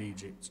the land of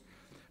Egypt.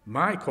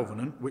 My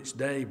covenant which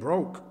they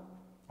broke,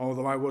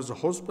 although I was a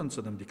husband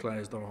to them,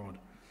 declares the Lord.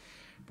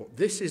 But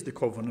this is the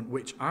covenant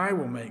which I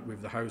will make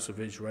with the house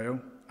of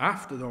Israel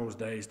after those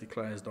days,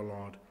 declares the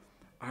Lord.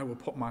 I will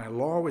put my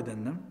law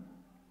within them,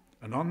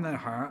 and on their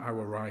heart I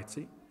will write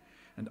it,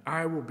 and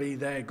I will be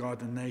their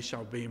God, and they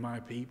shall be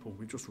my people.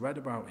 We just read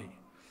about it.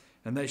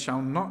 And they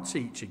shall not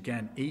teach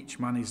again each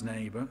man his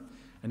neighbour,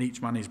 and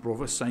each man his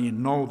brother,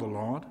 saying, know the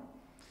Lord.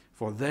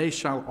 For they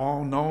shall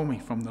all know me,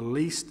 from the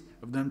least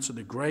of them to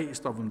the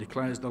greatest of them,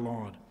 declares the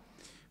Lord.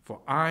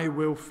 For I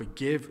will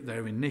forgive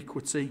their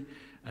iniquity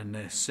and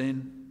their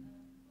sin.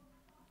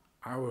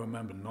 I will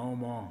remember no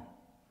more.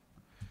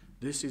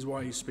 This is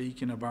what he's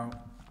speaking about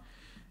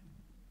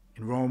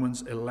in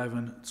Romans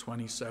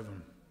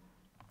 11:27.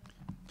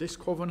 This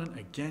covenant,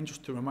 again,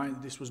 just to remind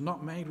you, this was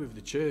not made with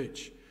the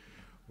church.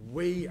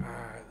 We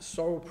are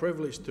so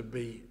privileged to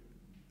be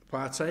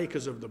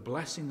partakers of the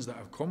blessings that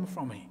have come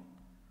from it,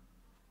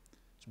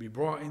 to be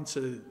brought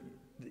into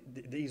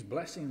these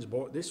blessings,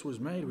 but this was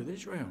made with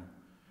Israel.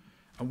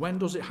 And when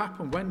does it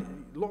happen?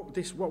 Look,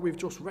 this what we've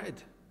just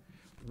read.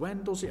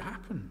 When does it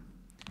happen?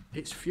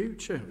 It's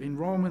future. In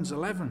Romans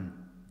 11,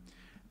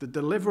 the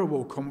deliverer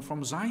will come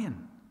from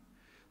Zion.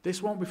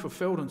 This won't be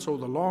fulfilled until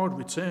the Lord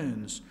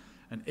returns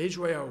and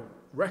Israel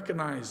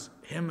recognize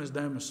him as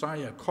their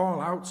Messiah,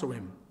 call out to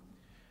him.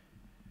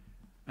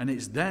 And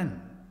it's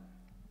then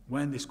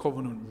when this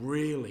covenant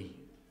really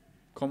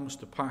comes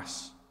to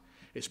pass.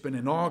 It's been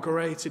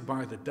inaugurated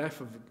by the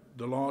death of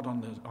the Lord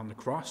on the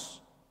cross.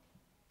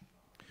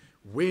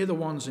 We're the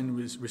ones in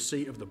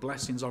receipt of the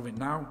blessings of it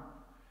now.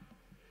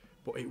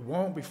 But it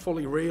won't be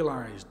fully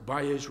realized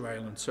by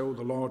Israel until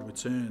the Lord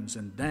returns,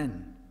 and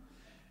then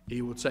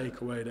he will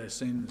take away their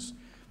sins.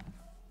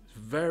 It's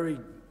very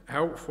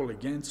helpful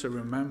again to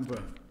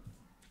remember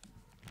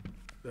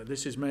that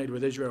this is made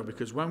with Israel,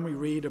 because when we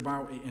read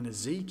about it in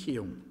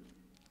Ezekiel,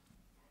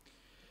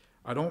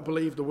 I don't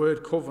believe the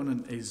word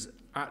covenant is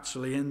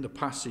actually in the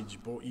passage,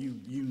 but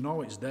you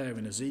know it's there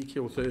in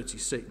Ezekiel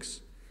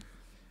 36.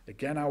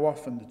 Again, how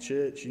often the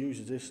church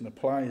uses this and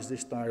applies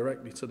this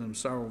directly to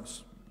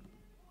themselves.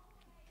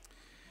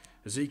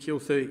 Ezekiel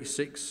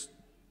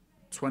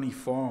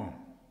 36:24.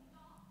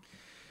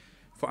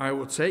 For I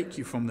will take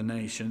you from the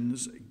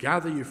nations,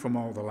 gather you from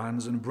all the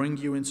lands, and bring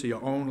you into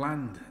your own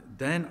land.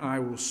 Then I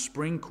will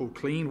sprinkle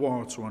clean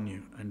water on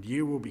you, and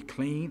you will be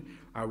clean.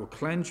 I will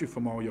cleanse you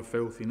from all your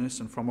filthiness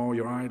and from all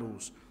your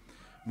idols.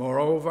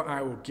 Moreover,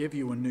 I will give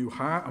you a new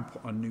heart and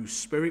put a new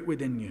spirit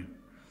within you.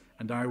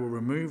 And I will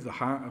remove the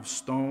heart of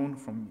stone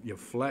from your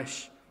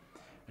flesh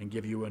and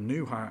give you a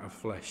new heart of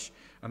flesh.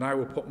 And I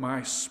will put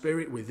my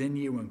spirit within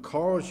you and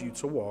cause you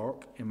to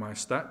walk in my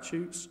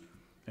statutes,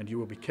 and you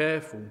will be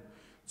careful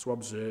to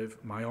observe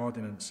my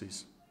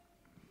ordinances.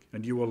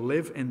 And you will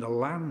live in the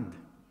land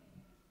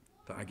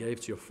that I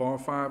gave to your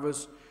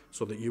forefathers,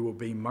 so that you will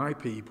be my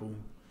people,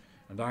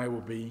 and I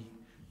will be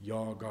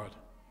your God.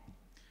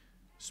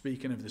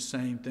 Speaking of the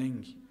same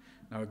thing.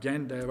 Now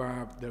again, there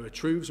are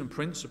truths and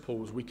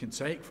principles we can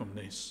take from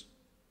this.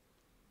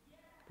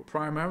 But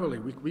primarily,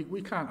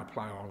 we can't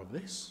apply all of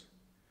this.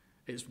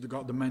 It's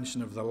got the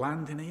mention of the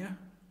land in here.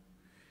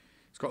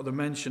 It's got the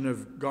mention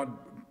of God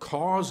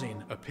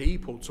causing a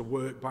people to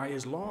work by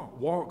his law,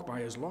 walk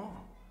by his law.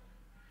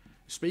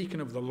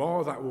 Speaking of the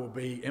law that will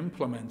be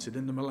implemented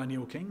in the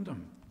millennial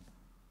kingdom.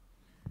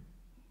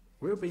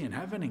 We'll be in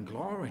heaven in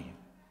glory.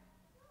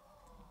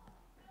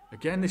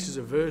 Again, this is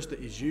a verse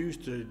that is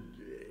used to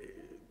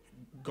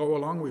go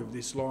along with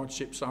this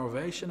Lordship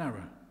salvation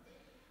error.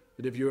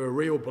 That if you're a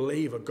real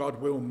believer,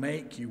 God will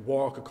make you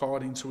walk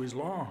according to his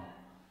law.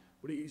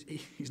 But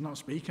he's not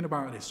speaking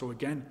about this. So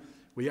again,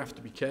 we have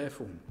to be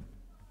careful.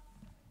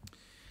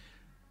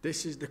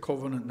 This is the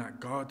covenant that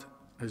God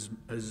has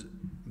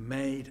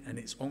made, and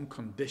it's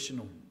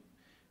unconditional.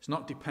 It's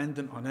not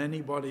dependent on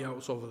anybody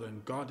else other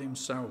than God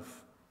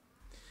himself.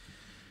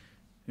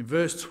 In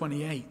verse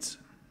 28,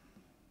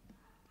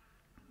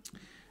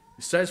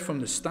 it says, from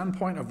the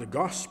standpoint of the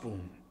gospel,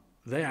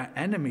 they are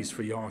enemies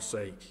for your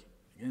sake.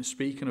 Again,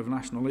 speaking of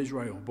national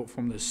Israel, but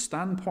from the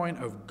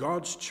standpoint of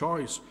God's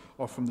choice,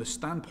 or from the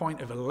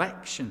standpoint of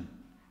election,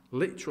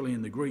 literally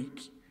in the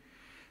Greek,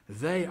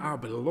 they are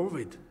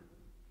beloved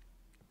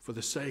for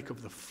the sake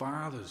of the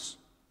fathers.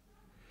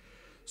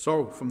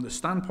 So, from the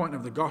standpoint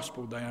of the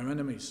gospel, they are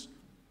enemies.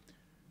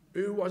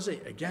 Who was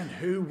it, again,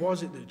 who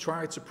was it that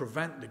tried to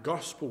prevent the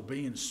gospel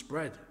being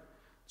spread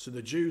to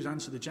the Jews and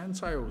to the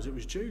Gentiles? It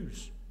was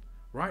Jews,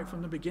 right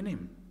from the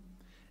beginning.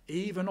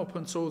 Even up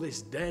until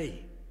this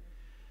day.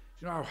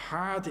 Do you know how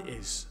hard it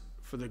is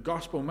for the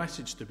gospel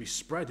message to be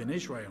spread in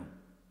Israel?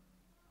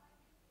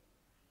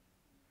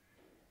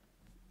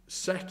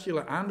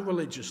 Secular and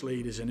religious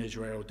leaders in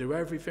Israel do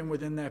everything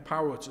within their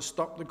power to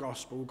stop the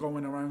gospel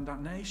going around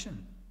that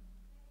nation.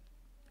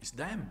 It's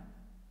them.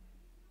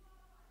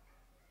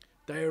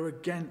 They are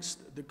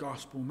against the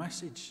gospel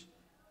message.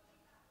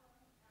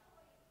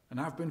 And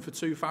have been for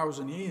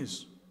 2,000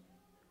 years.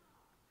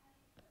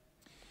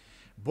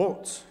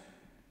 But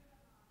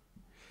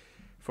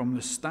from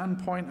the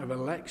standpoint of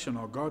election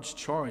or God's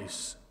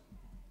choice,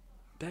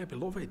 they're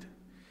beloved.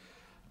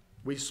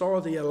 We saw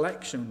the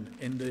election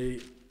in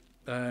the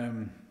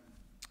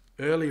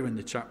earlier in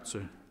the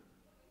chapter,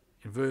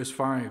 in verse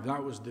 5.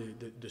 That was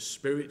the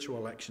spiritual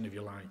election, if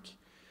you like.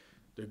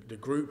 The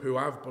group who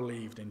have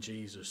believed in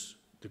Jesus.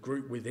 The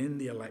group within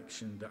the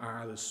election that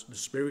are the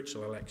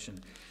spiritual election.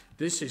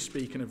 This is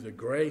speaking of the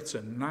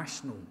greater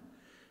national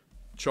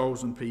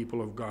chosen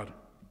people of God.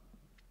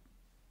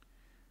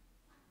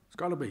 It's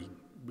got to be,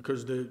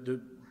 because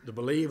the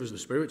believers, the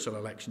spiritual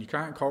election, you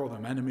can't call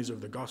them enemies of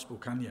the gospel,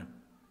 can you?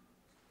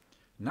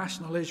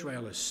 National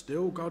Israel is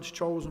still God's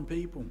chosen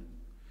people.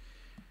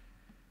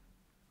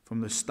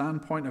 From the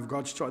standpoint of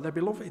God's choice, they're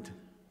beloved.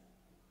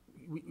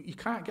 You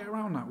can't get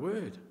around that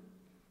word.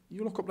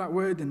 You look up that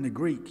word in the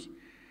Greek,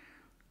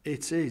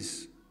 it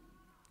is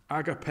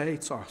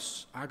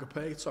agapetos.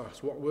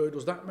 Agapetos. What word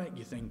does that make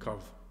you think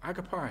of?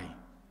 Agape.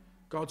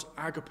 God's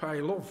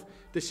agape love.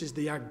 This is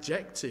the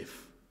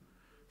adjective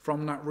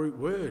from that root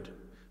word.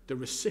 The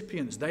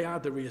recipients, they are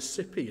the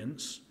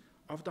recipients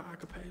of the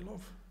agape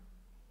love.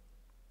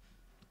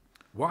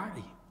 Why?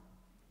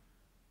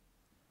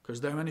 Because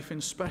they're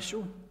anything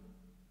special?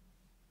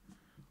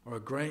 Or a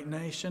great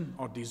nation?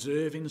 Or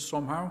deserving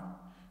somehow?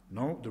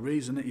 No, the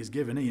reason it is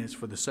given here is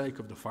for the sake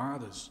of the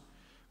fathers.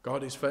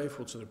 God is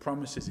faithful to the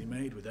promises he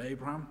made with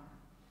Abraham,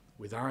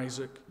 with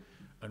Isaac,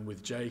 and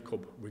with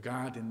Jacob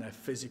regarding their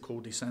physical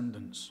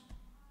descendants.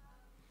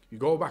 You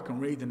go back and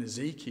read in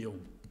Ezekiel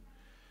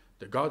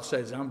that God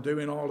says, I'm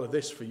doing all of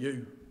this for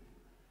you,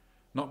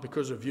 not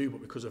because of you,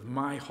 but because of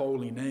my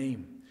holy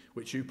name,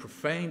 which you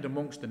profaned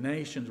amongst the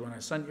nations when I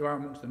sent you out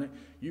amongst the nations.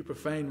 You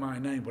profaned my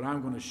name, but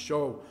I'm going to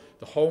show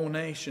the whole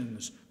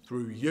nations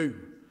through you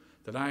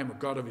that I am a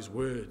God of his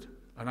word,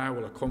 and I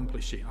will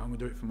accomplish it. I'm going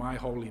to do it for my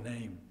holy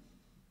name.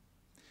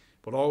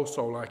 But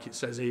also, like it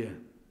says here,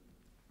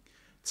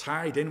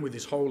 tied in with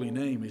his holy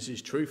name is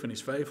his truth and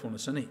his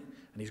faithfulness, isn't it?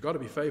 And he's got to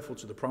be faithful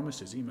to the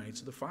promises he made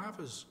to the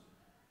fathers.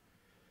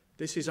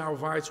 This is how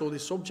vital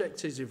this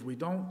subject is. If we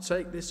don't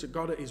take this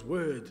God at his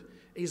word,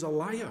 he's a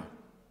liar.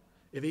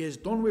 If he is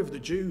done with the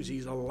Jews,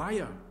 he's a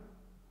liar.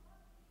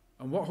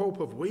 And what hope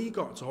have we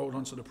got to hold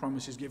on to the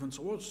promises given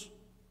to us?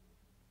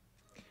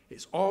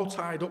 It's all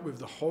tied up with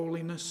the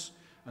holiness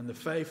and the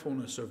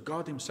faithfulness of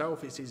God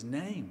himself. It's his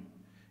name.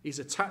 He's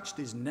attached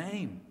his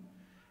name.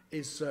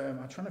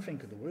 I'm trying to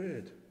think of the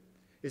word.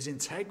 His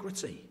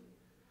integrity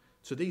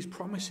to these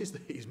promises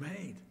that he's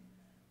made.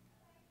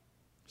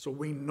 So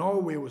we know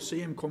we will see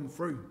him come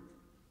through.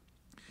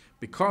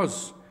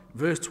 Because,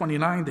 verse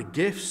 29, the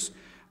gifts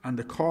and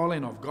the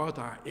calling of God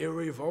are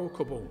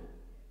irrevocable.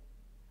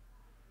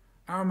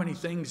 How many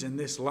things in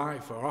this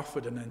life are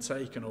offered and then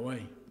taken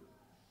away?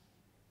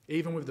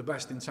 Even with the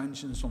best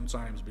intentions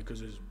sometimes,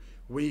 because as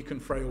weak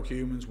and frail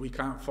humans, we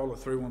can't follow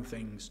through on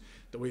things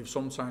that we've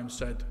sometimes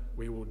said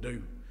we will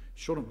do.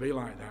 Shouldn't be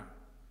like that.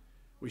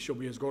 We should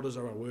be as good as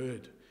our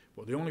word.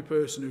 But the only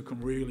person who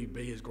can really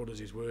be as good as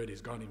his word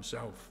is God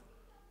himself.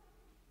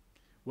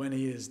 When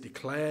he is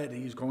declared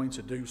he's going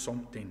to do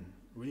something,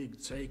 we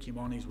take him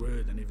on his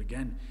word. And if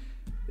again,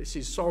 this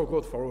is so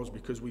good for us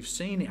because we've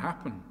seen it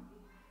happen.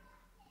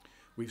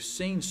 We've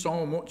seen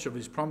so much of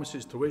his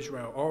promises to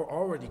Israel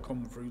already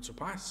come through to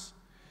pass.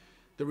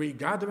 The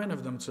regathering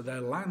of them to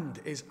their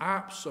land is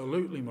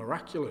absolutely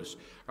miraculous.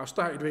 I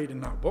started reading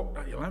that book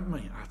that you lent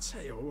me. I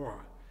tell you what,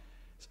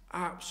 it's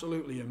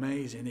absolutely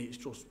amazing. It's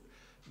just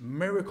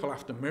miracle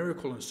after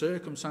miracle and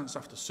circumstance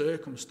after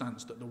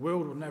circumstance that the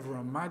world would never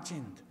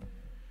imagined.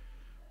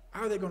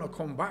 How are they going to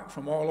come back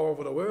from all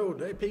over the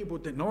world? People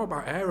didn't know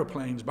about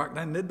aeroplanes back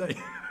then, did they?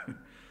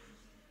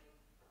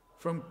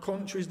 From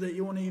countries that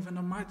you wouldn't even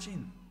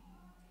imagine.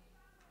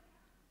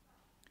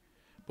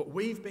 But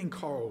we've been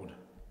called.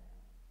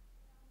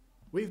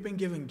 We've been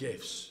given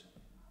gifts.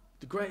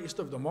 The greatest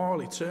of them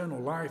all, eternal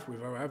life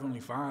with our Heavenly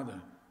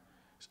Father.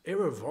 It's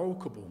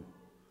irrevocable.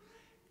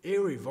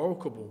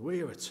 Irrevocable.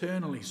 We are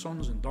eternally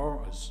sons and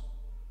daughters.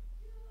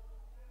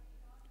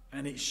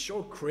 And it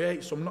should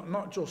create some,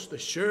 not just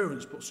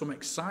assurance, but some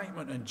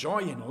excitement and joy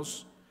in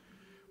us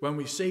when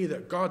we see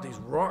that God is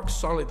rock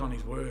solid on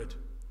his word.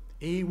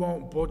 He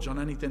won't budge on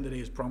anything that he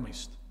has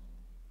promised.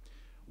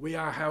 We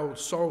are held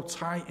so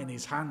tight in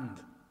his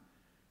hand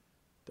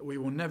that we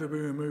will never be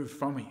removed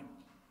from him.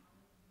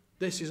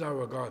 This is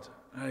our God,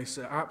 and it's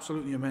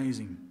absolutely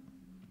amazing.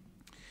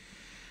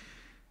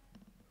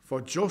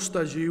 For just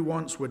as you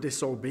once were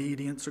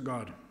disobedient to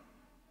God,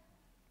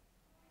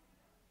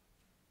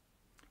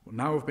 but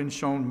now have been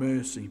shown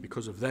mercy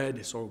because of their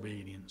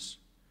disobedience.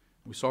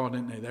 We saw,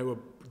 didn't they? They were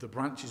the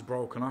branches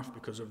broken off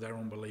because of their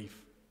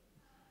unbelief.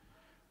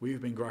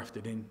 We've been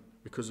grafted in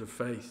because of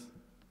faith.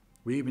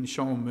 We've been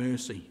shown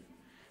mercy.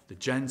 The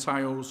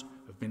Gentiles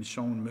have been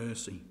shown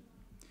mercy.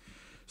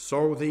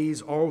 So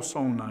these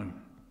also now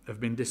have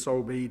been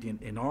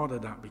disobedient, in order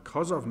that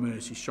because of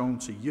mercy shown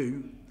to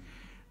you,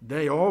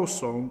 they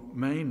also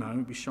may now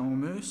be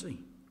shown mercy.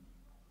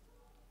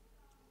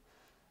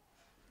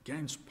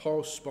 Again,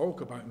 Paul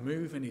spoke about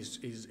moving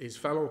his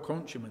fellow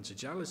countrymen to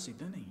jealousy,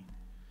 didn't he?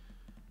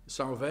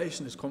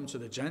 Salvation has come to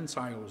the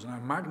Gentiles, and I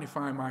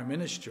magnify my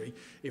ministry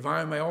if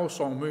I may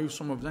also move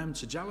some of them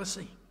to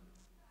jealousy.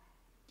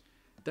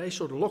 They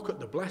should look at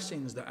the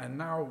blessings that are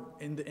now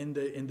in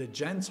the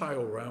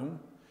Gentile realm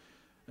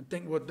and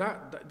think, well,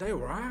 that they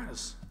were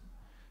ours.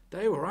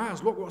 They were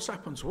ours. Look what's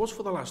happened to us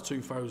for the last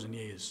 2,000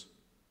 years.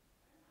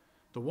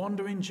 The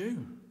wandering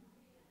Jew.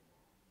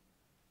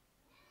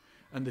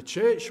 And the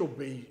church should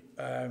be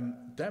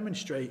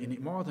demonstrating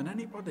it more than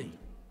anybody.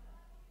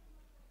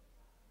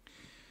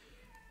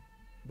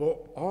 But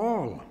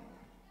all,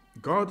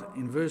 God,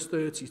 in verse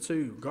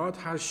 32, God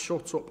has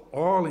shut up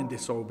all in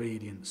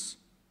disobedience.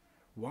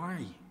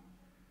 Why?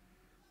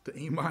 That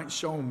he might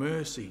show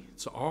mercy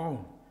to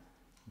all,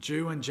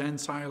 Jew and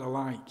Gentile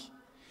alike.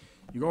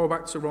 You go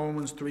back to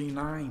Romans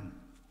 3:9.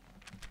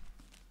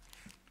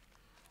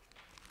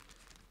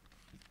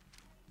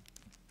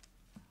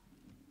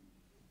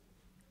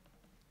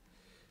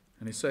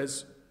 And it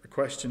says, the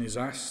question is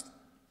asked,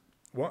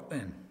 what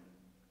then?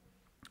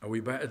 Are we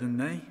better than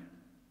they?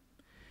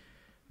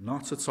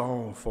 Not at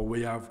all, for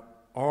we have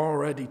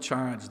already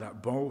charged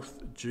that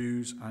both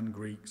Jews and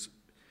Greeks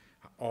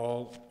are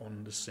all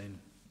under sin.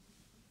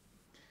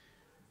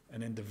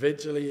 And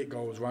individually it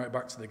goes right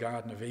back to the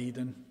Garden of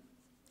Eden,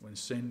 when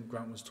sin,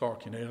 Grant was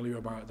talking earlier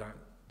about that,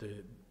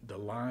 the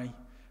lie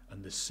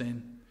and the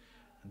sin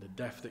and the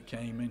death that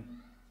came in.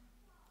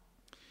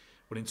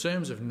 But in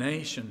terms of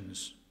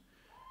nations,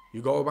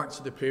 you go back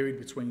to the period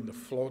between the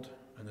flood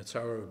and the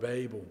Tower of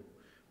Babel,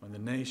 when the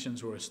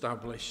nations were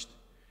established.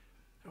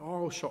 They're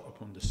all shot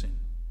up under sin.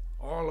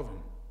 All of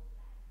them.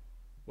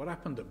 What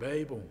happened at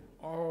Babel?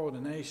 All the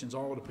nations,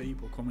 all the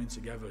people coming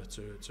together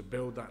to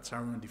build that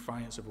tower in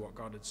defiance of what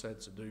God had said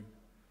to do.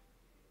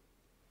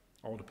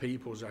 All the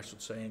peoples, I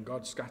should say, and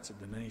God scattered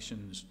the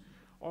nations,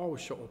 all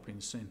shut up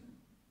in sin.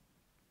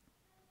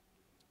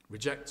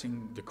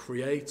 Rejecting the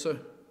Creator,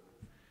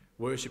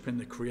 worshipping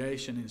the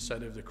creation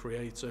instead of the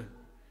Creator,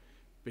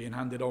 being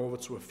handed over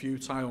to a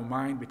futile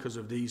mind because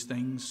of these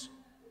things.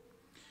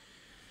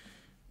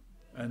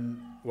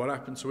 And what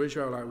happened to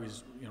Israel, like we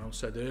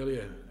said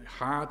earlier,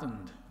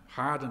 hardened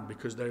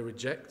because they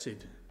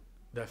rejected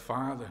their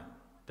father.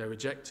 They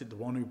rejected the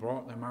one who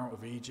brought them out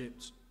of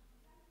Egypt.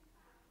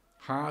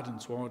 Hardened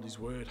toward his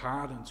word,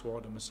 hardened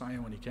toward the Messiah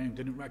when he came.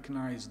 Didn't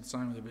recognize the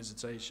time of the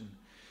visitation.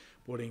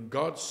 But in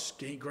God's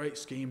great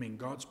scheme, in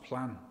God's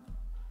plan,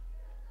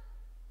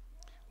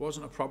 it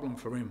wasn't a problem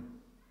for him.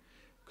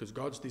 Because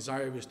God's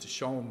desire is to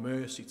show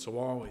mercy to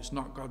all. It's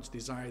not God's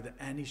desire that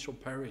any shall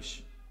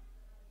perish,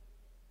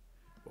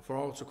 but for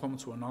all to come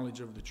to a knowledge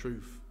of the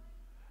truth.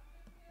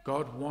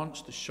 God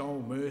wants to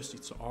show mercy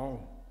to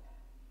all.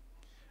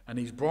 And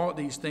he's brought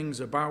these things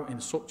about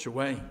in such a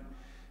way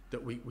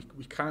that we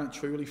can't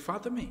truly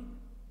fathom it.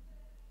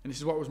 And this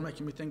is what was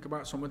making me think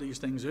about some of these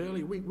things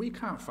earlier. We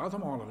can't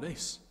fathom all of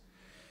this.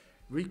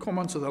 We come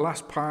on to the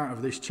last part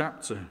of this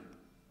chapter,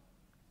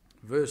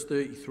 verse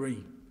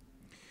 33,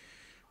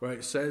 where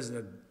it says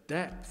the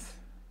depth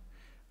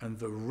and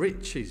the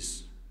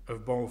riches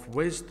of both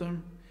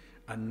wisdom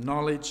and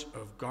knowledge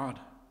of God.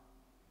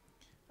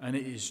 And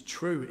it is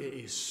true, it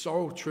is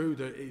so true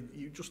that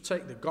you just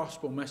take the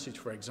gospel message,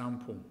 for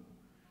example.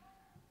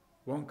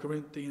 1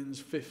 Corinthians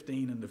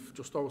 15 and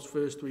just those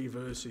first 3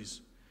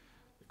 verses.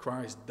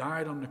 Christ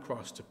died on the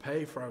cross to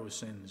pay for our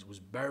sins, was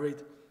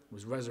buried,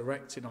 was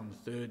resurrected on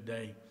the 3rd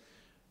day,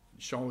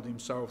 and showed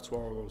himself to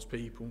all those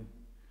people.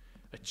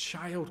 A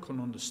child can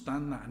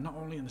understand that, and not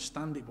only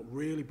understand it, but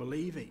really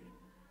believe it.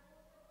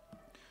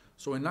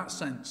 So in that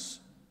sense,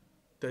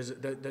 there's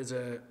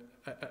a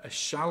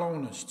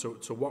shallowness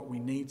to what we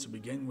need to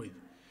begin with.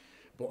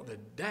 But the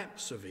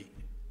depths of it,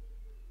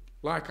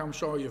 like I'm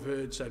sure you've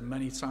heard said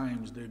many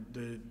times,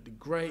 the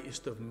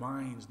greatest of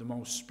minds, the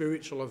most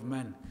spiritual of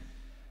men,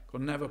 could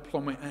never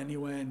plummet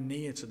anywhere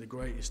near to the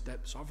greatest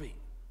depths of it.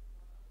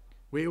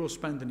 We will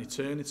spend an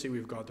eternity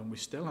with God and we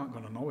still aren't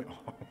going to know it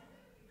all.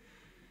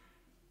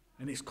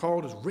 And it's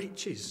called as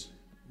riches.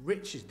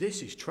 Riches,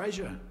 this is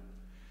treasure.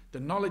 The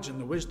knowledge and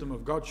the wisdom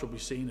of God shall be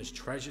seen as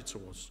treasure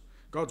to us.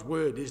 God's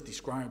word is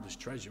described as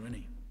treasure, isn't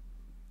it?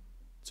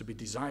 To be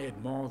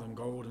desired more than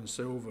gold and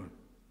silver.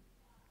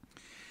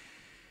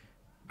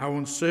 How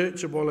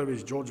unsearchable are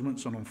his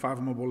judgments and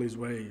unfathomable his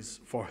ways.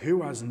 For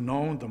who has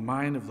known the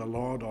mind of the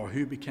Lord, or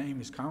who became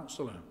his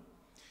counselor?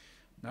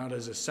 Now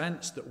there's a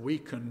sense that we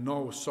can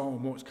know so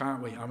much,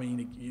 can't we? I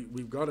mean,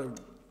 we've got to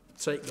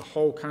take the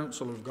whole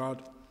counsel of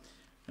God.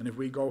 And if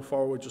we go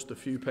forward just a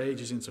few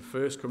pages into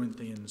 1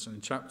 Corinthians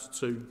and chapter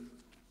 2,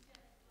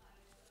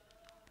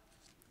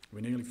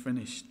 we're nearly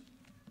finished.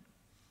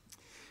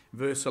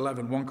 Verse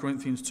 11, 1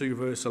 Corinthians 2,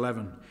 verse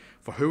 11.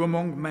 For who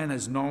among men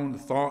has known the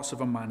thoughts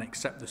of a man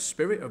except the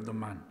spirit of the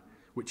man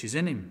which is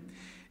in him?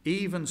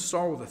 Even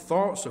so, the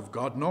thoughts of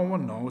God no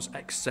one knows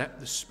except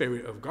the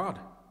Spirit of God.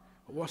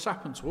 But what's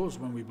happened to us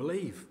when we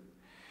believe?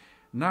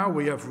 Now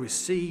we have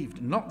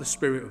received not the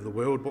spirit of the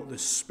world, but the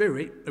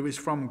Spirit who is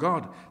from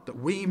God, that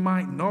we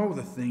might know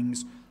the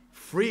things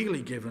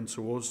freely given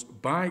to us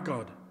by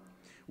God,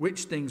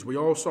 which things we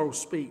also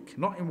speak,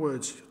 not in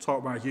words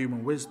taught by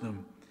human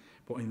wisdom,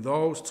 but in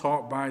those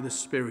taught by the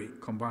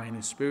Spirit,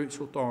 combining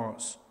spiritual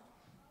thoughts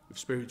with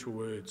spiritual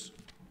words.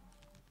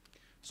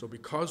 So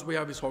because we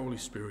have his Holy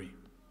Spirit,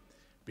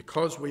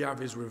 because we have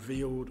his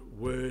revealed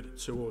word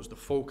to us, the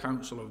full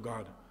counsel of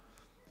God,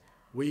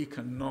 we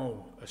can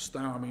know a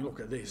star. I mean,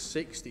 look at this,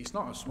 60, it's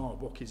not a small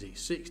book, is it?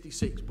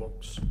 66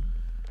 books.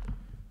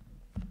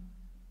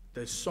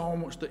 There's so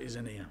much that is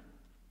in here.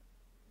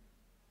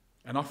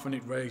 And often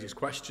it raises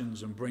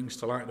questions and brings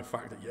to light the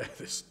fact that,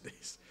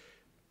 there's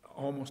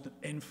almost an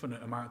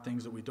infinite amount of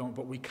things that we don't,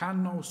 but we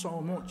can know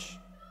so much.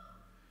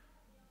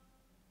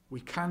 We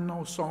can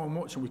know so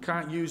much, and we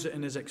can't use it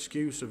in as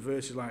excuse of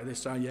verses like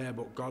this,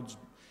 but God's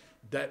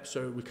depths,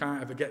 so we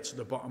can't ever get to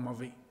the bottom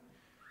of it.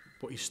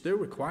 But he still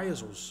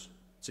requires us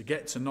to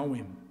get to know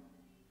him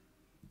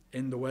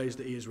in the ways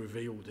that he is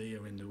revealed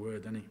here in the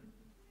word, doesn't he?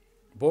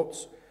 But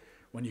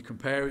when you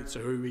compare it to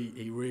who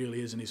he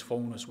really is in his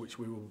fullness, which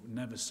we will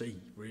never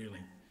see, really,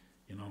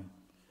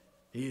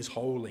 he is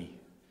holy.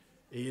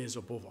 He is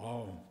above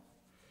all.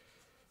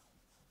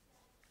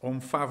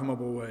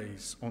 Unfathomable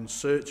ways,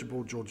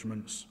 unsearchable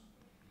judgments.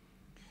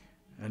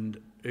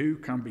 And who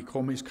can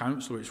become his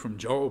counselor? It's from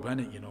Job, isn't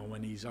it?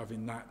 When he's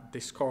having that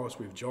discourse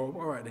with Job.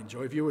 All right then,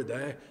 Job, if you were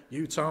there,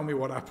 you tell me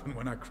what happened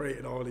when I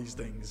created all these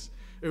things.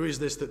 Who is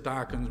this that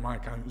darkens my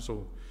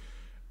counsel?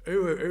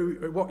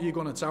 What are you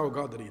going to tell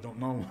God that he don't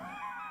know?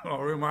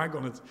 Or who am I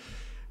going to...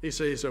 It's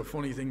a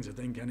funny thing to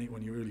think, isn't it,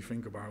 when you really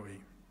think about it.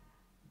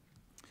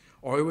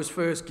 Or it was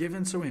first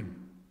given to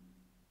him,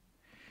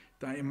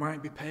 that it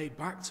might be paid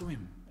back to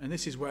him. And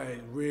this is where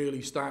it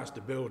really starts to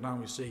build. Now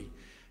we see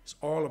It's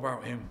all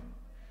about him.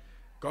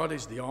 God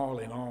is the all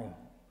in all.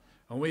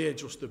 And we are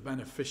just the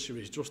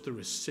beneficiaries, just the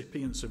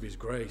recipients of his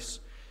grace.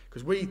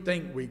 Because we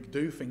think we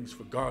do things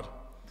for God,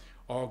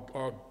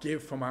 or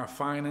give from our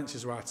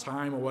finances or our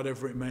time or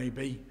whatever it may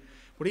be.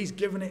 But he's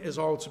given it us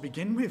all to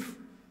begin with.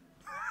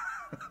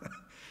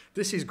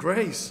 This is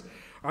grace.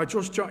 I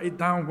just jotted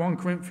down 1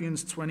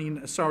 Chronicles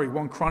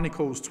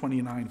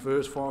 29,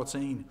 verse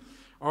 14.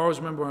 I always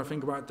remember when I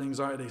think about things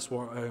like this,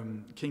 what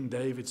King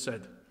David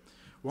said.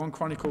 1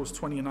 Chronicles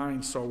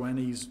 29, so when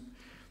he's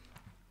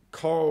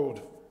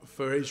called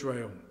for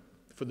Israel,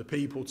 for the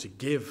people to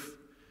give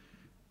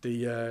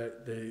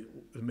the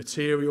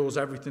materials,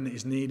 everything that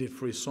is needed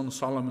for his son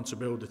Solomon to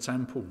build the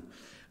temple.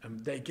 And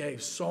they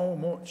gave so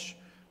much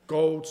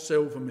gold,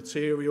 silver,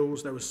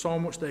 materials. There was so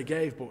much they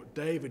gave, but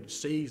David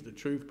sees the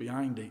truth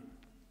behind it.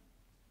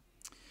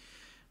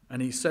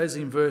 And he says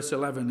in verse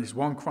 11, this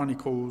 1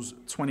 Chronicles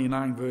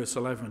 29, verse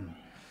 11,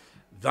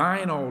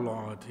 "Thine, O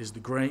Lord, is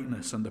the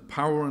greatness and the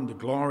power and the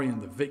glory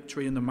and the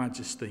victory and the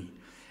majesty.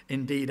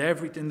 Indeed,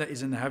 everything that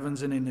is in the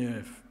heavens and in the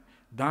earth.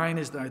 Thine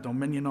is thy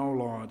dominion, O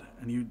Lord,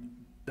 and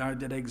thou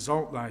did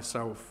exalt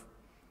thyself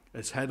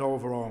as head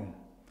over all.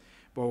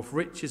 Both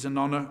riches and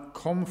honour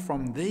come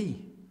from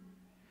thee.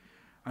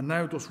 And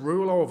thou dost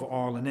rule over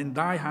all, and in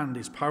thy hand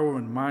is power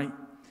and might,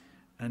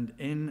 and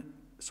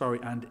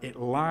it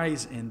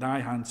lies in thy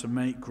hand to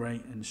make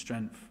great and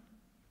strengthen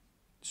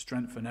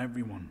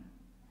everyone."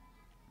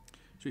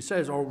 So he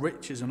says, all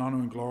riches and honour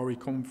and glory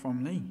come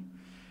from thee.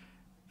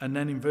 And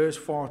then in verse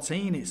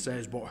 14 it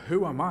says, "But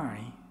who am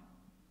I,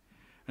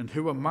 and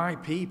who are my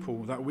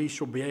people, that we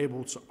shall be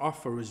able to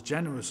offer as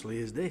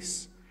generously as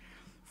this?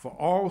 For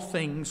all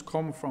things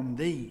come from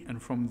thee,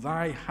 and from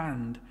thy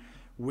hand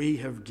we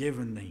have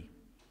given thee."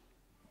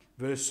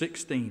 Verse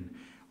 16,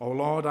 "O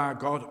Lord our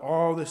God,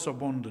 all this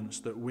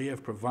abundance that we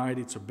have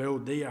provided to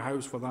build thee a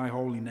house for thy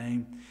holy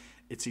name,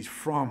 it is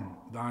from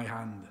thy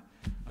hand,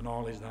 and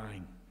all is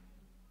thine."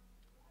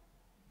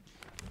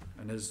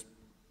 And as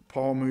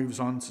Paul moves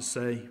on to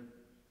say,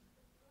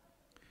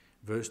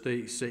 verse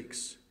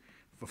 36,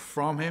 "For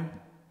from him,"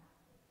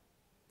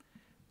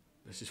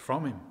 this is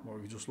from him,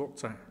 what we just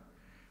looked at,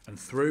 "and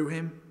through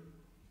him,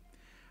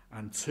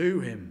 and to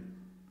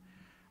him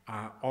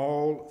are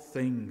all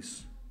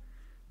things.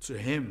 To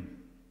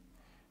him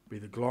be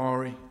the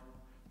glory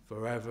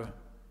forever.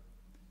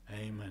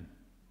 Amen."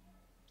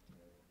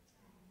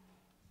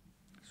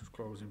 Let's just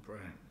close in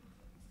prayer.